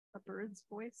a bird's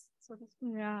voice, so to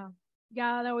speak. Yeah,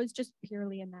 that was just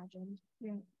purely imagined.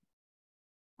 Yeah.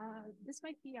 This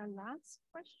might be our last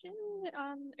question.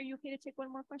 Are you okay to take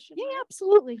one more question? Yeah,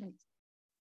 absolutely.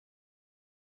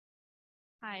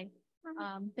 Hi.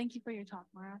 Thank you for your talk,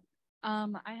 Mara.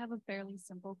 I have a fairly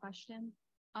simple question.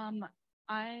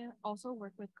 I also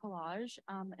work with collage,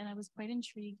 and I was quite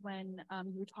intrigued when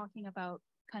you were talking about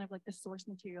kind of like the source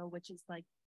material, which is like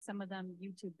some of them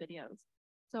YouTube videos.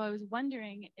 So I was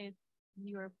wondering if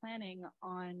you are planning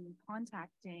on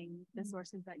contacting the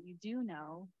sources that you do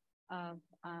know of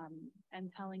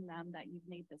and telling them that you've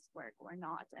made this work or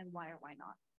not, and why or why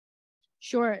not.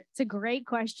 Sure, it's a great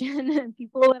question.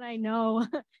 People that I know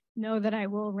know that I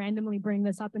will randomly bring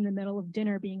this up in the middle of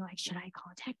dinner being like, should I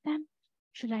contact them?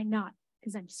 Should I not?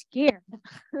 Because I'm scared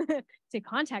to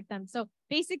contact them. So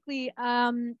basically,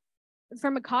 from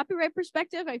a copyright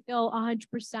perspective, I feel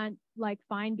 100% like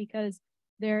fine because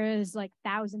there is like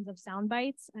thousands of sound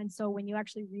bites. And so when you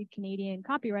actually read Canadian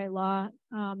copyright law,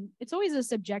 it's always a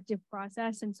subjective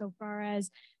process. And so far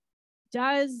as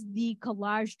does the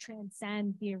collage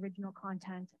transcend the original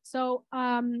content? So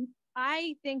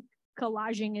I think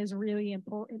collaging is really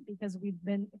important because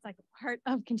it's like a part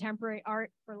of contemporary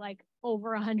art for like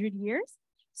over 100 years.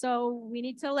 So we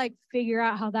need to like figure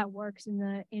out how that works in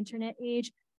the internet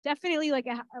age. Definitely like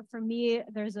for me,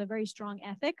 there's a very strong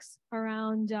ethics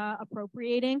around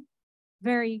appropriating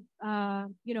very, yeah,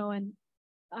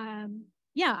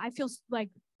 I feel like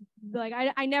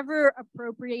I never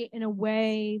appropriate in a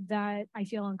way that I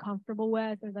feel uncomfortable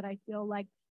with or that I feel like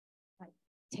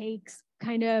takes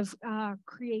kind of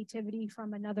creativity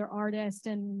from another artist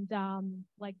and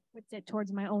like puts it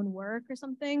towards my own work or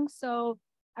something. So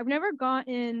I've never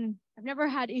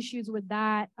had issues with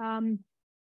that.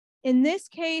 In this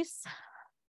case,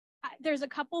 there's a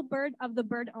couple the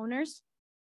bird owners.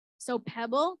 So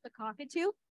Pebble, the cockatoo,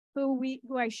 who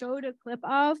I showed a clip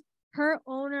of, her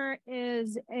owner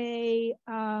is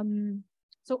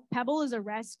so Pebble is a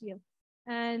rescue,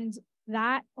 and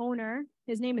that owner,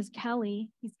 his name is Kelly,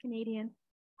 he's Canadian,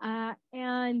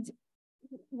 and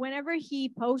whenever he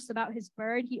posts about his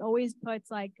bird, he always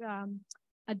puts like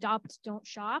adopt, don't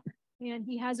shop, and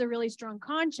he has a really strong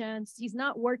conscience. He's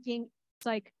not working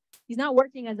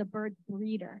as a bird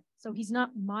breeder, so he's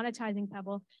not monetizing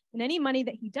Pebble, and any money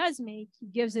that he does make, he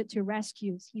gives it to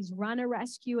rescues. He's run a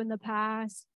rescue in the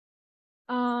past.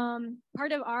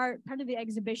 Part of the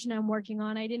exhibition I'm working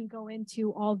on, I didn't go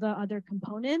into all the other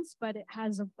components, but it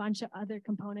has a bunch of other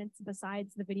components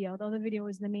besides the video, though the video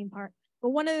is the main part. But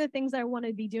one of the things I want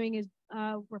to be doing is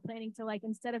we're planning to, like,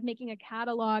 instead of making a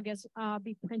catalog,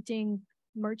 be printing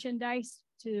merchandise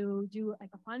to do like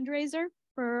a fundraiser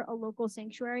for a local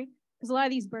sanctuary, because a lot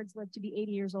of these birds live to be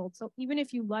 80 years old. So even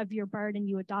if you love your bird and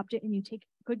you adopt it and you take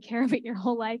good care of it your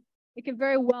whole life, it can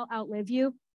very well outlive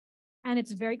you. And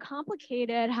it's very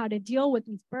complicated how to deal with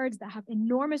these birds that have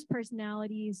enormous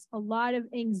personalities, a lot of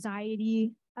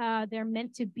anxiety. They're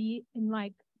meant to be in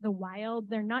like the wild.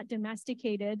 They're not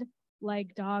domesticated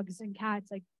like dogs and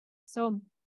cats. Like, so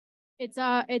it's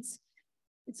a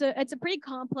pretty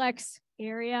complex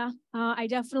area. I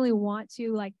definitely want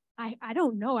to, like, I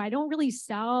don't know. I don't really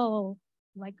sell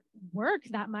like work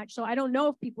that much. So I don't know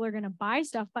if people are going to buy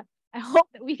stuff, but I hope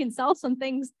that we can sell some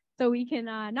things so we can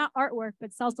not artwork,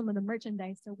 but sell some of the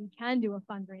merchandise so we can do a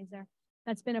fundraiser.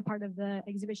 That's been a part of the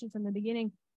exhibition from the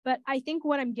beginning. But I think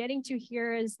what I'm getting to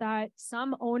here is that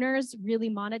some owners really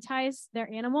monetize their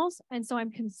animals. And so I'm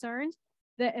concerned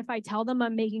that if I tell them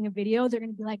I'm making a video, they're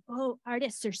going to be like, oh,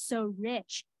 artists are so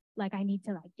rich. Like I need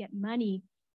to like get money.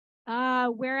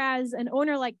 Whereas an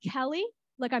owner like Kelly,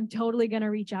 like I'm totally going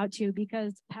to reach out to,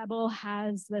 because Pebble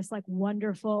has this like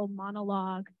wonderful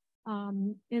monologue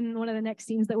in one of the next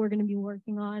scenes that we're going to be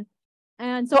working on.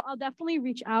 And so I'll definitely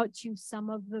reach out to some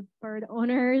of the bird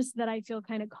owners that I feel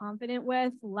kind of confident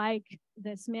with, like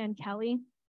this man, Kelly.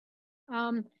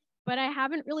 But I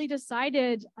haven't really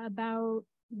decided about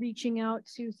reaching out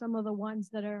to some of the ones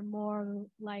that are more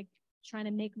like trying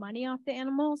to make money off the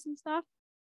animals and stuff,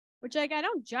 which like I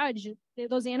don't judge.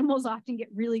 Those animals often get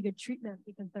really good treatment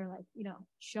because they're like, you know,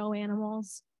 show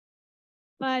animals.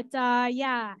 But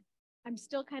yeah, I'm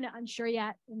still kind of unsure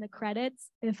yet in the credits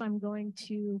if I'm going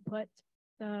to put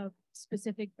the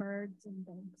specific birds and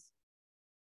things.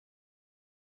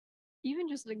 Even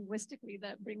just linguistically,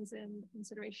 that brings in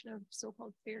consideration of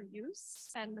so-called fair use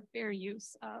and the fair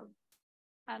use of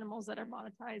animals that are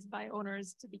monetized by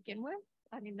owners to begin with.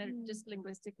 I mean, they're just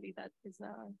linguistically, that is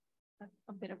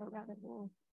a bit of a rabbit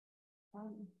hole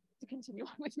to continue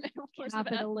on with metaphors of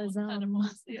Capitalism.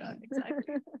 Animals. Yeah,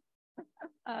 exactly.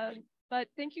 But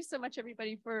thank you so much,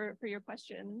 everybody, for your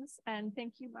questions. And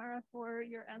thank you, Mara, for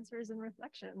your answers and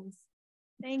reflections.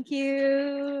 Thank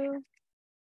you.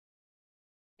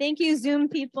 Thank you, Zoom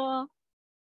people.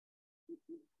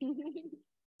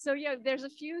 So yeah, there's a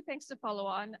few thanks to follow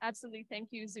on. Absolutely. Thank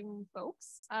you, Zoom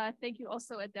folks. Thank you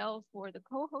also, Adele, for the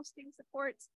co-hosting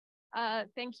support.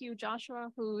 Thank you,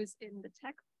 Joshua, who is in the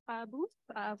tech booth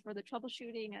for the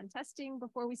troubleshooting and testing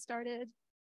before we started.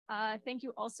 Thank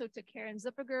you also to Karen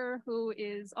Zipperger, who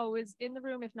is always in the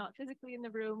room, if not physically in the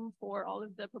room, for all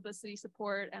of the publicity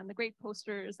support and the great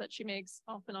posters that she makes,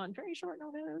 often on very short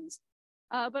notice.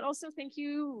 But also thank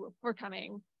you for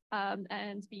coming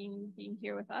and being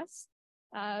here with us.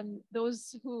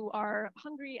 Those who are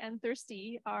hungry and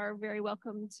thirsty are very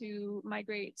welcome to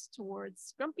migrate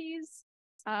towards Grumpy's,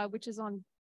 which is on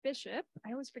Bishop.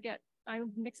 I always forget, I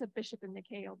mix up Bishop and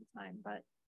McKay all the time, but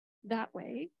that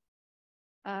way.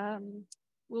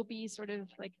 We'll be sort of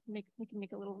like make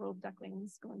a little row of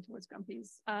ducklings going towards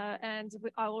Grumpy's. And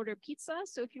I'll order pizza.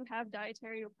 So if you have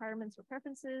dietary requirements or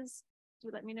preferences,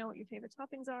 do let me know what your favorite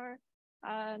toppings are.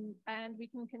 And we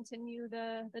can continue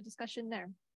the discussion there.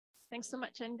 Thanks so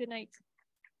much and good night.